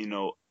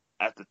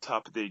 at the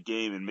top of their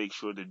game and make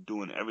sure they're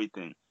doing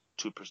everything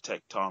to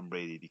protect Tom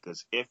Brady,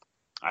 because if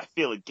I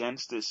feel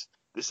against this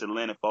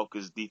Atlanta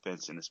Falcons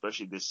defense and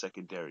especially this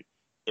secondary,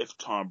 if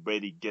Tom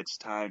Brady gets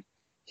time,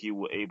 he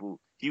will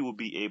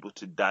be able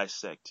to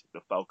dissect the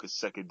Falcons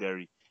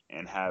secondary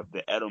and have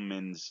the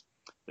Edelmans,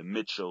 the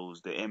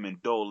Mitchells, the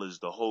Amendolas,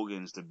 the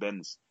Hogans, the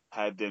Bennetts,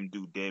 have them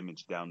do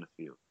damage down the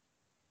field.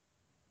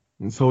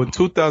 And so in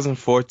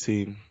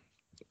 2014,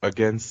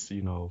 against,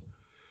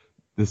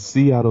 the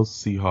Seattle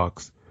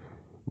Seahawks,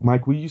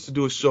 Mike, we used to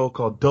do a show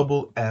called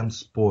Double M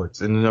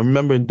Sports. And I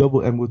remember in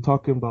Double M, we're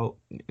talking about,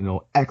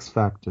 X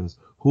factors.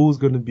 Who's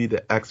going to be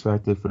the X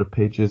factor for the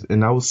Patriots?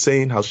 And I was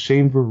saying how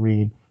Shane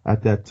Vereen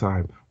at that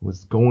time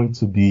was going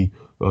to be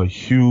a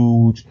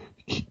huge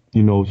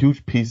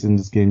piece in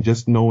this game,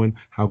 just knowing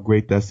how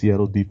great that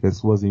Seattle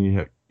defense was.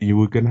 And you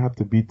were going to have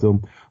to beat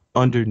them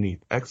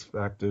underneath. X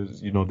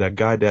factors, that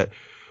guy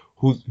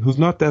who's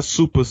not that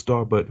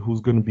superstar, but who's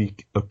going to be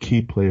a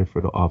key player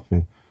for the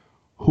offense.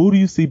 Who do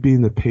you see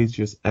being the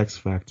Patriots X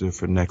factor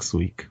for next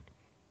week?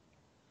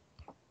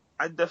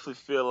 I definitely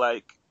feel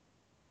like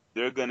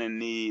they're going to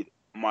need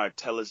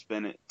Martellus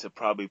Bennett to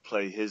probably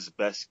play his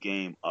best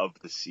game of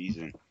the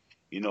season.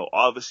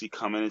 Obviously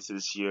coming into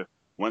this year,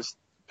 once the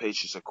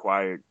Patriots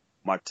acquired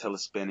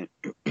Martellus Bennett,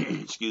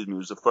 excuse me, it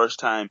was the first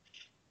time,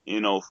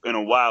 in a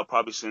while,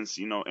 probably since,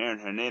 Aaron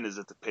Hernandez,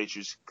 that the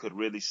Patriots could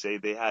really say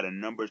they had a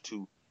number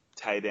 2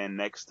 tight end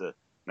next to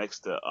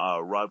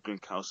Rob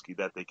Gronkowski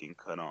that they can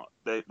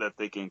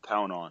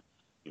count on.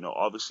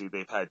 Obviously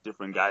they've had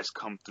different guys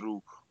come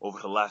through over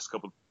the last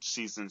couple of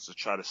seasons to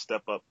try to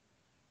step up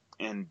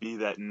and be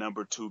that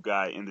number 2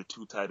 guy in the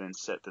 2 tight end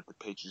set that the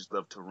Patriots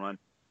love to run.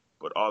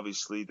 But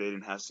obviously they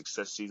didn't have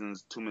success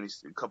seasons,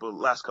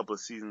 last couple of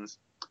seasons.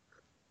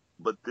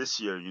 But this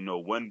year,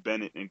 when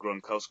Bennett and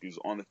Gronkowski was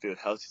on the field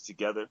healthy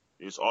together,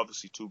 there's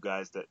obviously 2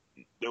 guys that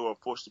they were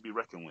forced to be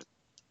reckoned with.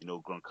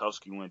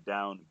 Gronkowski went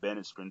down.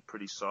 Bennett's been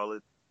pretty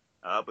solid.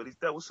 But he's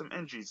dealt with some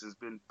injuries. He's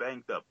been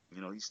banged up.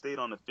 He stayed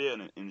on the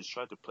field and has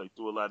tried to play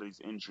through a lot of these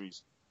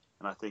injuries.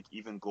 And I think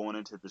even going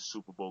into the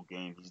Super Bowl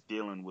game, he's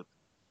dealing with,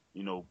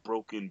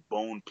 broken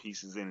bone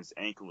pieces in his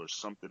ankle or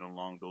something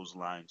along those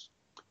lines.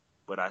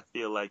 But I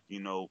feel like,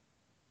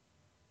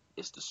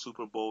 it's the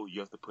Super Bowl.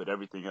 You have to put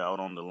everything out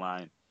on the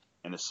line.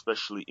 And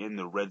especially in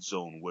the red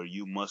zone where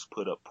you must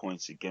put up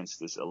points against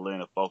this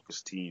Atlanta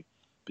Falcons team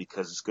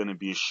because it's going to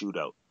be a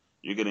shootout.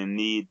 You're going to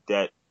need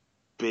that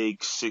big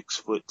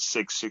 6'6",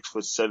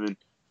 6'7"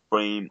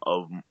 frame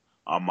of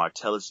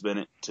Martellus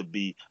Bennett to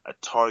be a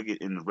target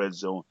in the red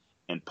zone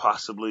and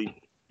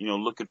possibly,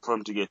 looking for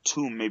him to get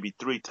 2, maybe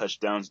 3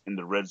 touchdowns in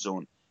the red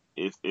zone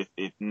if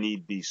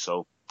need be.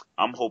 So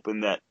I'm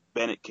hoping that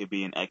Bennett could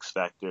be an X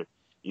factor.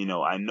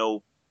 I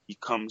know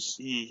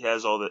he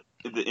has all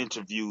the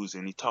interviews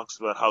and he talks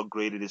about how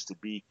great it is to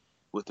be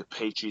with the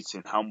Patriots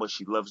and how much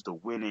he loves the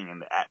winning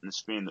and the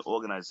atmosphere and the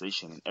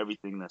organization and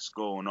everything that's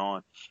going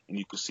on. And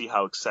you can see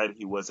how excited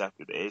he was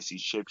after the AFC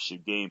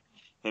Championship game,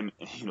 him,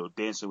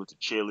 dancing with the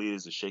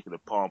cheerleaders and shaking the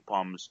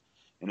pom-poms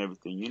and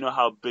everything. You know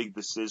how big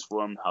this is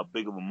for him, how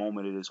big of a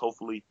moment it is.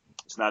 Hopefully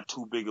it's not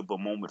too big of a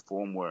moment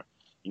for him where,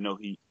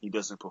 he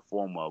doesn't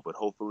perform well, but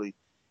hopefully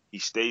he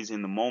stays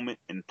in the moment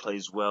and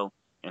plays well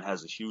and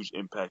has a huge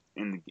impact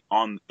in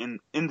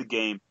the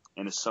game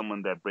and is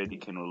someone that Brady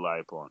can rely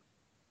upon.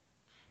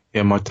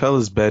 Yeah,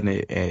 Martellus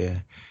Bennett,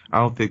 I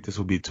don't think this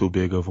will be too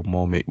big of a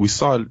moment. We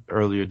saw it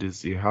earlier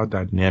this year how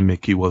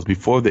dynamic he was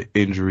before the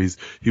injuries.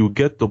 He would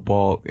get the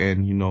ball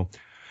and,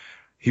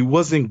 he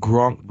wasn't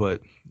Gronk,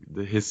 but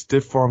his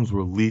stiff arms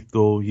were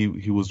lethal.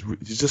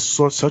 He's just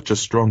such a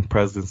strong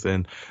presence,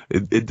 and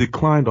it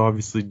declined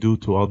obviously due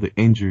to all the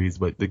injuries.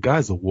 But the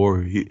guy's a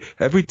warrior.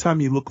 Every time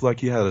he looked like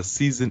he had a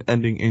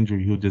season-ending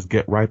injury, he'll just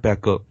get right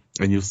back up,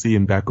 and you'll see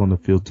him back on the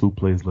field 2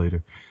 plays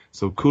later.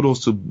 So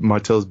kudos to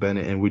Martellus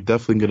Bennett, and we're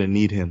definitely going to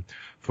need him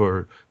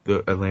for the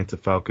Atlanta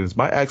Falcons.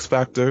 My X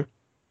factor,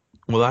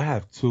 well, I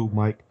have 2,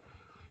 Mike.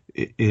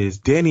 It is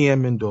Danny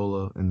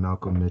Amendola and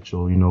Malcolm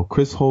Mitchell.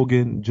 Chris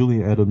Hogan,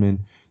 Julian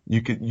Edelman.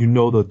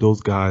 That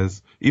those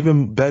guys,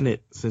 even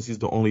Bennett, since he's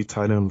the only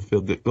tight end on the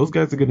field, those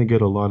guys are going to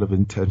get a lot of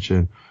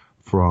attention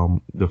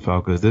from the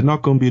Falcons. They're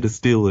not going to be the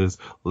Steelers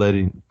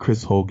letting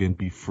Chris Hogan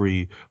be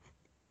free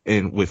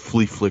and with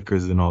flea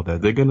flickers and all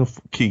that. They're going to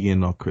key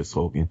in on Chris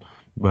Hogan.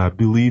 But I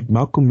believe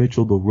Malcolm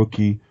Mitchell, the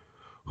rookie,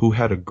 who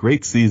had a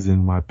great season,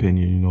 in my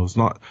opinion. It's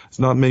not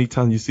many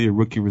times you see a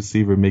rookie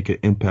receiver make an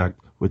impact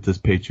with this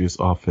Patriots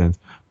offense,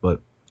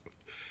 but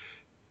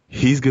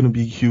he's going to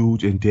be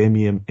huge. And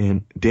Danny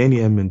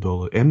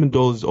Amendola.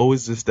 Amendola is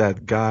always just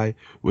that guy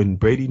when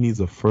Brady needs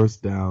a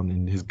first down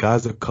and his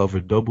guys are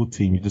covered, double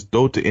team. You just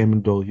throw it to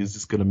Amendola. He's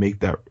just going to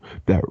make that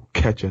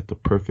catch at the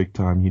perfect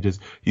time.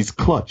 He's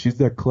clutch. He's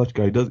that clutch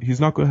guy.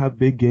 He's not going to have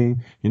big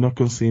game. You're not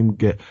going to see him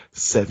get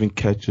 7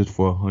 catches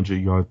for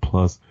 100-yard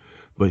plus,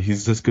 but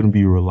he's just going to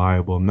be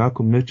reliable.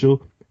 Malcolm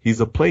Mitchell,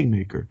 he's a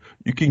playmaker.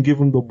 You can give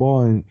him the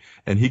ball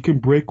and he can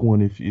break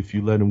one if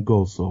you let him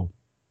go. So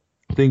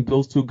I think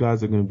those 2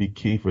 guys are going to be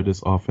key for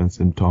this offense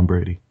and Tom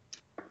Brady.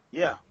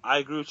 Yeah, I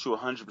agree with you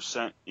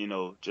 100%.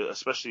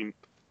 Especially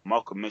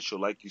Malcolm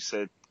Mitchell, like you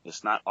said,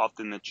 it's not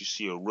often that you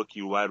see a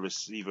rookie wide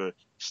receiver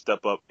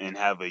step up and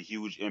have a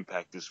huge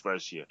impact this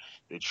first year.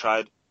 They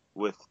tried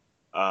with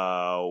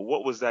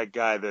what was that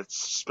guy that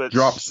spent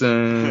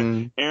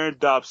Dobson. Aaron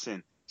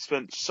Dobson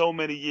spent so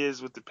many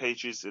years with the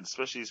Patriots, and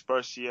especially his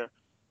first year,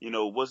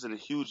 wasn't a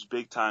huge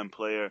big time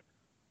player.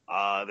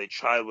 They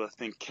tried with, I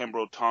think,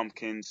 Kembrell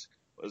Tompkins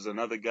was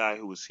another guy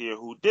who was here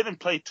who didn't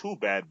play too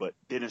bad, but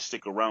didn't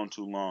stick around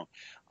too long.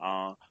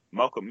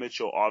 Malcolm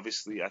Mitchell,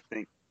 obviously, I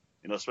think,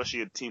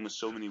 especially a team with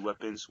so many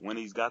weapons, when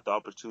he's got the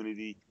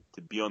opportunity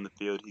to be on the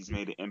field, he's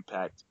made an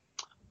impact.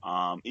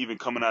 Even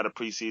coming out of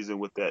preseason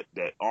with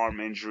that arm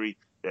injury,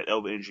 that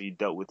elbow injury he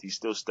dealt with, he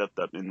still stepped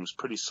up and was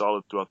pretty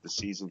solid throughout the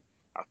season.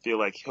 I feel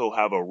like he'll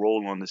have a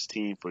role on this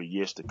team for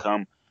years to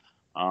come.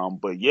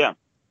 But yeah,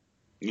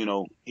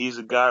 he's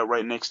a guy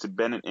right next to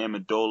Bennett and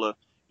Amendola.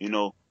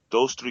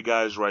 Those 3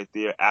 guys right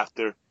there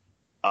after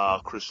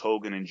Chris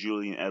Hogan and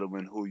Julian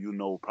Edelman, who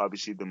will probably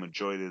see the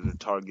majority of the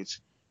targets.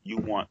 You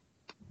want,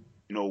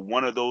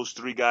 one of those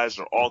 3 guys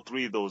or all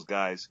 3 of those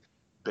guys,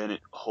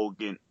 Bennett,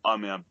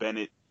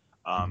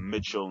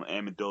 Mitchell,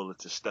 and Amendola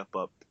to step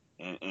up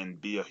and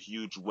be a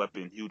huge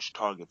weapon, huge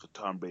target for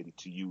Tom Brady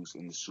to use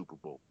in the Super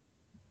Bowl.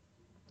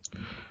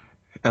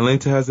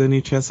 Atlanta has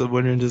any chance of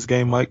winning this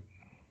game, Mike?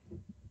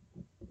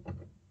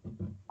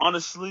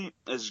 Honestly,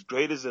 as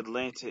great as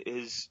Atlanta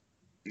is,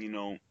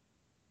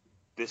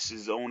 this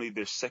is only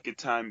their second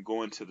time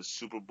going to the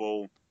Super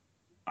Bowl.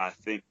 I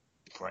think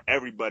for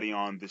everybody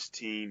on that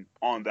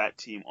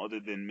team, other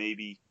than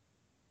maybe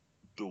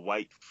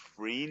Dwight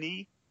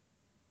Freeney,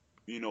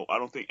 I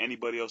don't think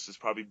anybody else has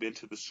probably been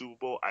to the Super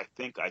Bowl. I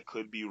think I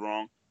could be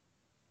wrong.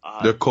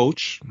 Their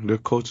coach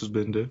has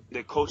been there.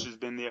 Their coach has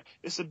been there.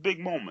 It's a big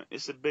moment.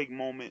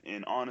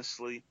 And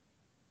honestly,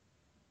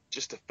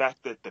 just the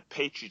fact that the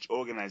Patriots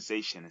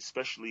organization,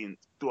 especially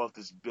throughout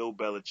this Bill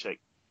Belichick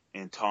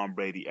and Tom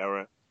Brady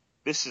era,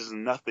 this is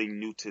nothing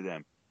new to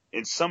them.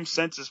 In some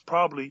senses,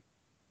 probably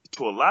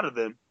to a lot of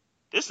them,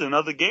 this is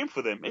another game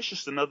for them. It's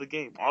just another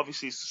game.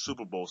 Obviously, it's the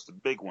Super Bowl. It's the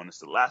big one. It's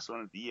the last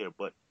one of the year.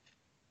 But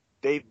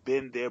they've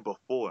been there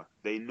before.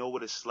 They know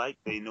what it's like.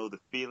 They know the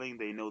feeling.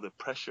 They know the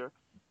pressure.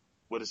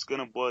 What it's going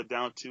to boil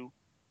down to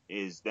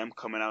is them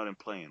coming out and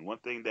playing. One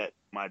thing that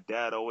my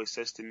dad always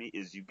says to me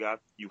is you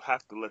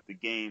have to let the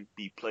game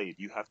be played.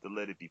 You have to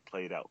let it be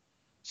played out.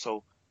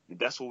 So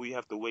that's what we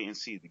have to wait and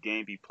see, the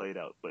game be played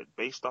out. But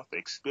based off the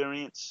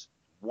experience,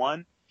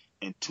 one,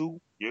 and two,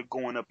 you're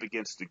going up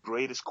against the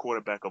greatest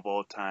quarterback of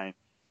all time,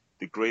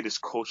 the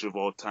greatest coach of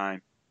all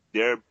time.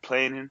 They're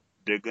playing.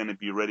 They're going to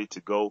be ready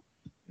to go.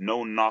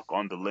 No knock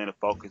on the Atlanta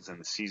Falcons and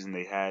the season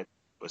they had,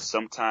 but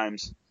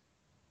sometimes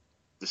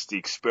just the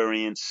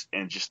experience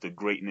and just the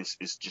greatness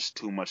is just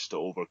too much to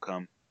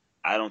overcome.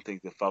 I don't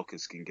think the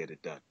Falcons can get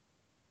it done.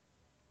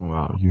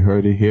 Wow, you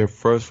heard it here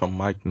first from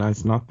Mike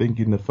Nice. Not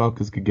thinking the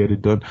Falcons could get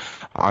it done.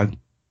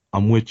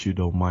 I'm with you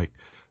though, Mike.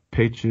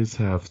 Patriots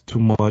have too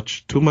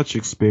much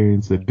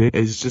experience.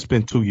 It's just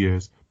been 2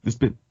 years. It's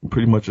been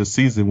pretty much a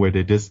season where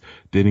they just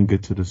didn't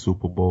get to the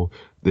Super Bowl.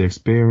 The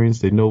experience,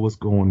 they know what's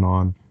going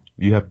on.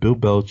 You have Bill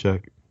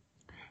Belichick.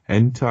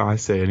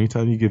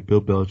 Anytime you give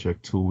Bill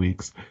Belichick 2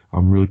 weeks,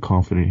 I'm really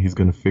confident he's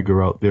going to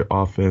figure out their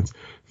offense,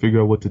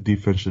 figure out what the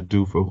defense should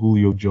do for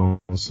Julio Jones,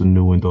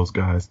 Sanu, and those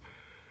guys.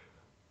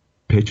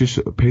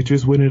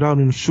 Patriots win it out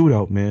in a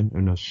shootout, man.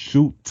 In a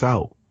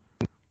shootout.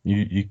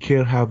 You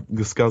can't have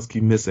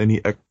Gostkowski miss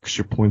any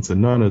extra points or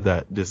none of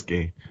that this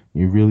game.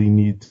 You really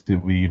need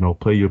to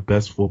play your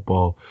best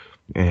football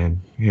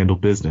and handle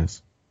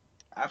business.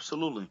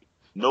 Absolutely.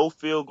 No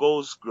field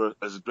goals.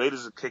 As great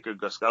as a kicker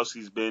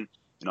Gostkowski's been,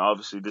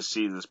 obviously this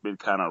season has been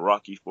kind of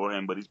rocky for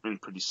him, but he's been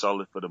pretty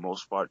solid for the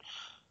most part.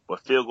 But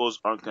field goals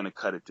aren't going to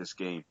cut it this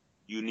game.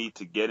 You need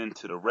to get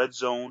into the red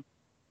zone.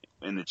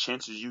 And the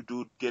chances you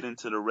do get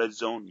into the red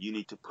zone, you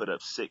need to put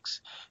up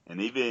 6.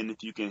 And even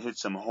if you can hit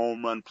some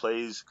home run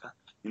plays,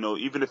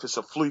 even if it's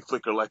a flea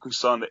flicker like we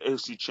saw in the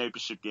AFC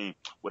Championship game,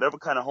 whatever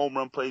kind of home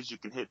run plays you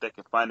can hit that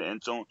can find the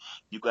end zone,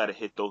 you got to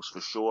hit those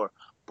for sure.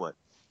 But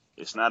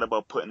it's not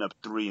about putting up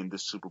 3 in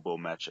this Super Bowl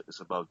matchup. It's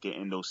about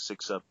getting those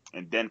 6 up,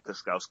 and then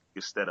Gostkowski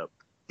gets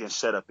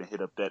set up and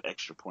hit up that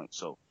extra point.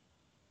 So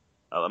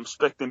I'm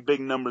expecting big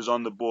numbers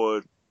on the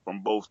board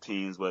from both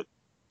teams, but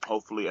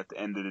hopefully at the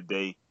end of the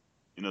day,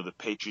 the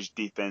Patriots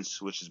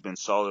defense, which has been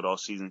solid all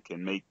season,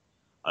 can make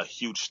a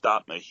huge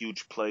stop, a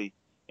huge play,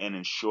 and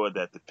ensure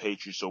that the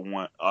Patriots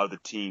are the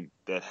team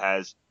that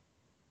has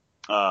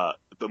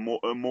the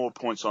more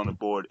points on the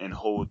board and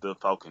hold the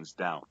Falcons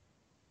down.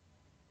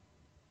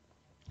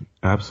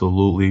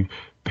 Absolutely.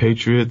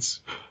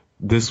 Patriots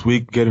this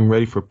week getting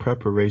ready for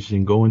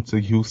preparation, going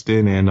to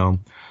Houston and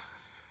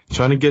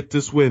trying to get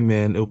this win,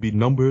 man. It'll be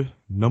number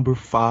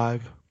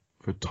 5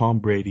 for Tom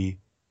Brady,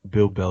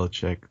 Bill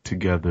Belichick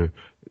together.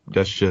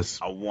 That's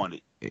just I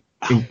want it.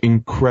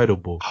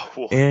 Incredible.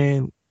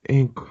 And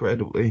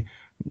incredibly.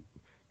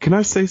 Can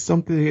I say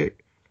something?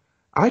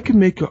 I can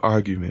make an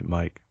argument,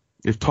 Mike.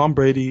 If Tom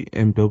Brady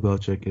and Bill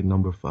Belichick get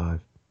number 5,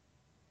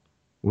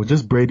 well,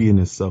 just Brady in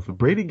itself. If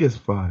Brady gets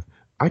 5,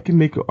 I can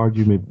make an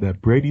argument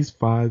that Brady's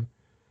 5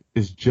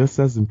 is just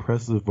as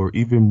impressive or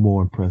even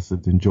more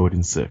impressive than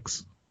Jordan's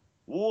 6.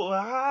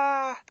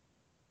 More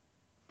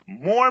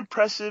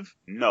impressive?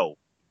 No.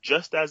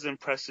 Just as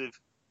impressive?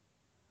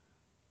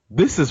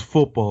 This is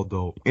football,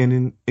 though.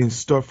 And in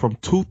start from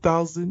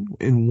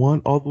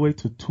 2001 all the way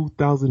to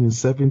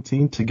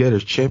 2017 to get your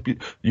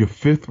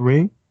 5th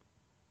ring.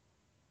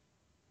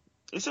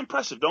 It's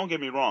impressive. Don't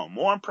get me wrong.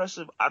 More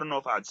impressive. I don't know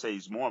if I'd say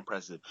he's more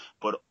impressive,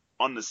 but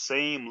on the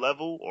same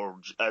level or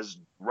as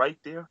right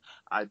there,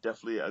 I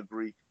definitely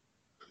agree.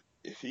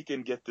 If he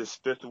can get this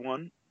 5th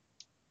one,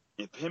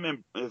 if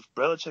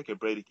Belichick and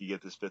Brady can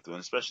get this 5th one,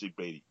 especially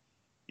Brady,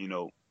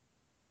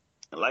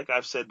 like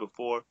I've said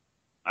before,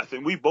 I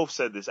think we both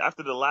said this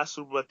after the last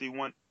Super Bowl that they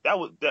won. That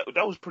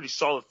was pretty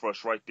solid for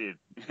us right there,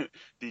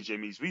 DJ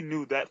Mees. We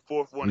knew that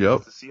 4th one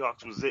against the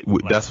Seahawks was it.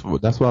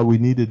 That's why we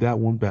needed that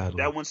one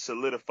badly. That one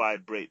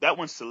solidified Brady.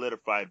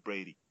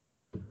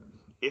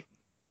 If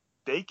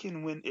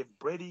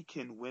Brady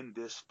can win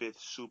this 5th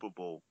Super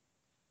Bowl,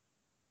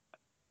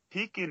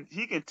 he can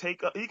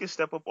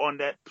step up on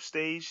that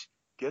stage,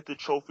 get the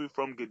trophy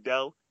from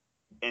Goodell,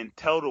 and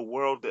tell the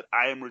world that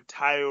I am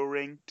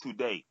retiring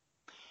today.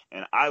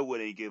 And I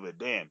wouldn't give a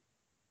damn.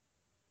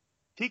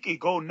 He could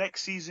go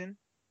next season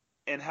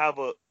and have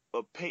a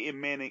Peyton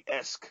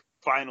Manning-esque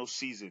final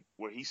season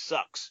where he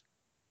sucks.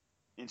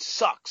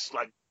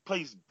 Like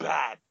plays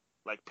bad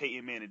like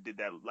Peyton Manning did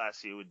that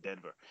last year with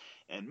Denver.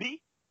 And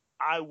me,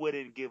 I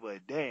wouldn't give a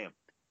damn.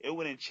 It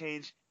wouldn't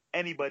change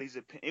anybody's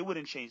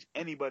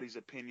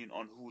opinion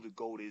on who the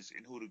GOAT is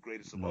and who the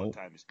greatest of all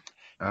time is.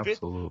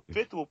 Absolutely.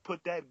 5th will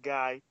put that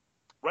guy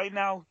right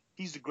now.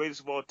 He's the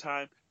greatest of all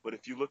time, but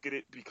if you look at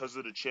it because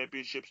of the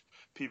championships,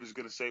 people's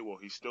going to say, well,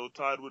 he's still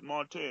tied with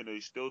Montana,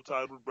 he's still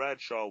tied with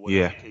Bradshaw,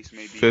 whatever the case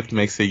may be. 5th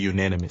makes it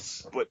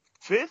unanimous. But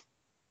 5th,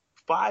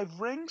 5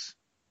 rings,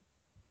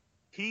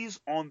 he's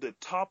on the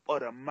top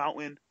of the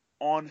mountain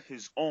on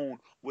his own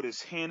with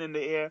his hand in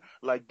the air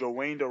like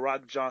Dwayne "The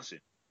Rock"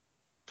 Johnson.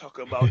 Talk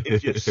about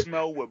if you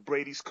smell what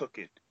Brady's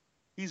cooking.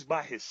 He's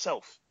by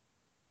himself.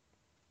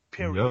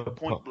 Period. Yep.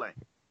 Point blank.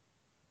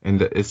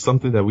 And it's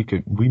something that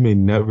we may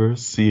never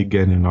see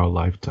again in our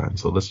lifetime.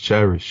 So let's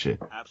cherish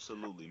it.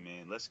 Absolutely,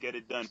 man. Let's get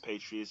it done,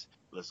 Patriots.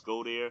 Let's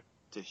go there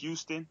to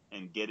Houston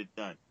and get it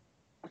done.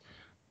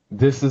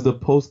 This is the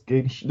post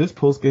game. This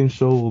post game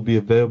show will be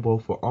available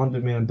for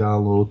on-demand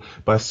download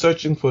by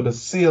searching for the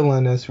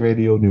CLNS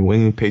Radio New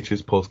England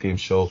Patriots post game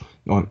show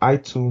on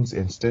iTunes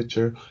and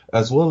Stitcher,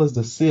 as well as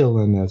the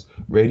CLNS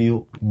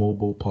Radio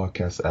mobile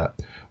podcast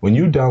app. When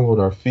you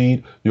download our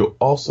feed, you'll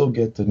also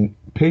get the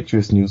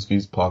Patriots News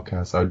Feeds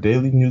podcast, our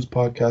daily news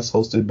podcast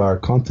hosted by our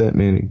content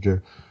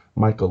manager,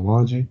 Michael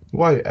Longi.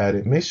 While you're at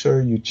it, make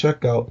sure you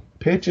check out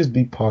Patriots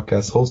Beat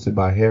podcast hosted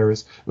by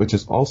Harris, which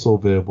is also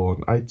available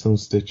on iTunes,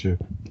 Stitcher,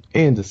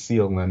 and the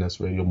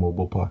CLNS Radio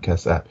mobile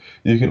podcast app.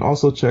 You can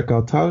also check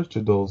out Tyler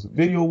Trudeau's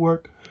video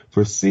work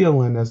for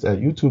CLNS at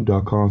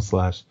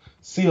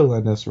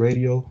youtube.com/CLNS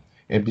Radio.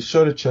 And be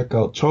sure to check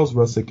out Charles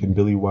Russick and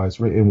Billy Wise's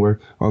written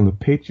work on the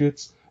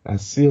Patriots at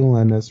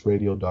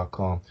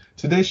clnsradio.com.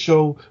 Today's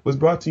show was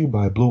brought to you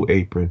by Blue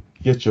Apron.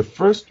 Get your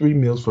first 3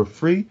 meals for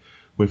free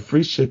with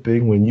free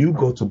shipping when you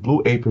go to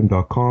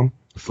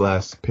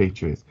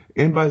blueapron.com/Patriots.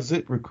 And by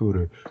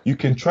ZipRecruiter. You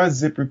can try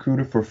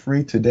ZipRecruiter for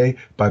free today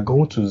by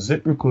going to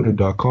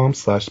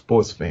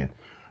ziprecruiter.com/sportsfan.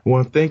 I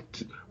want to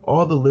thank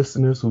all the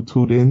listeners who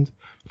tuned in.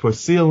 For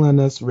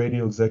CLNS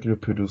Radio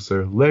Executive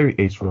Producer Larry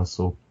H.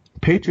 Russell,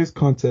 Patriots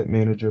Content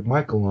Manager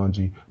Michael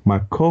Longi, my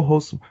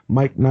co-host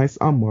Mike Nice,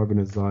 I'm Marvin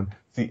Azan.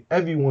 See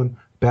everyone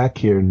back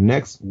here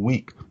next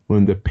week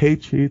when the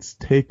Patriots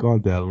take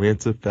on the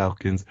Atlanta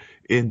Falcons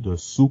in the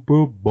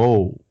Super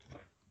Bowl.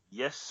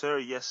 Yes, sir.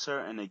 Yes, sir.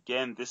 And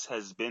again, this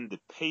has been the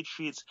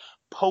Patriots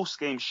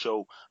post-game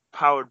show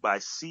powered by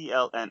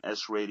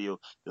CLNS Radio,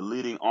 the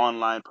leading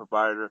online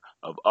provider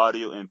of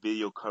audio and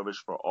video coverage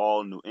for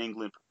all New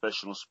England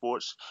professional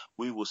sports.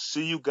 We will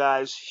see you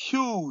guys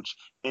huge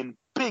and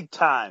big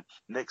time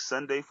next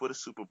Sunday for the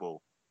Super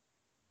Bowl.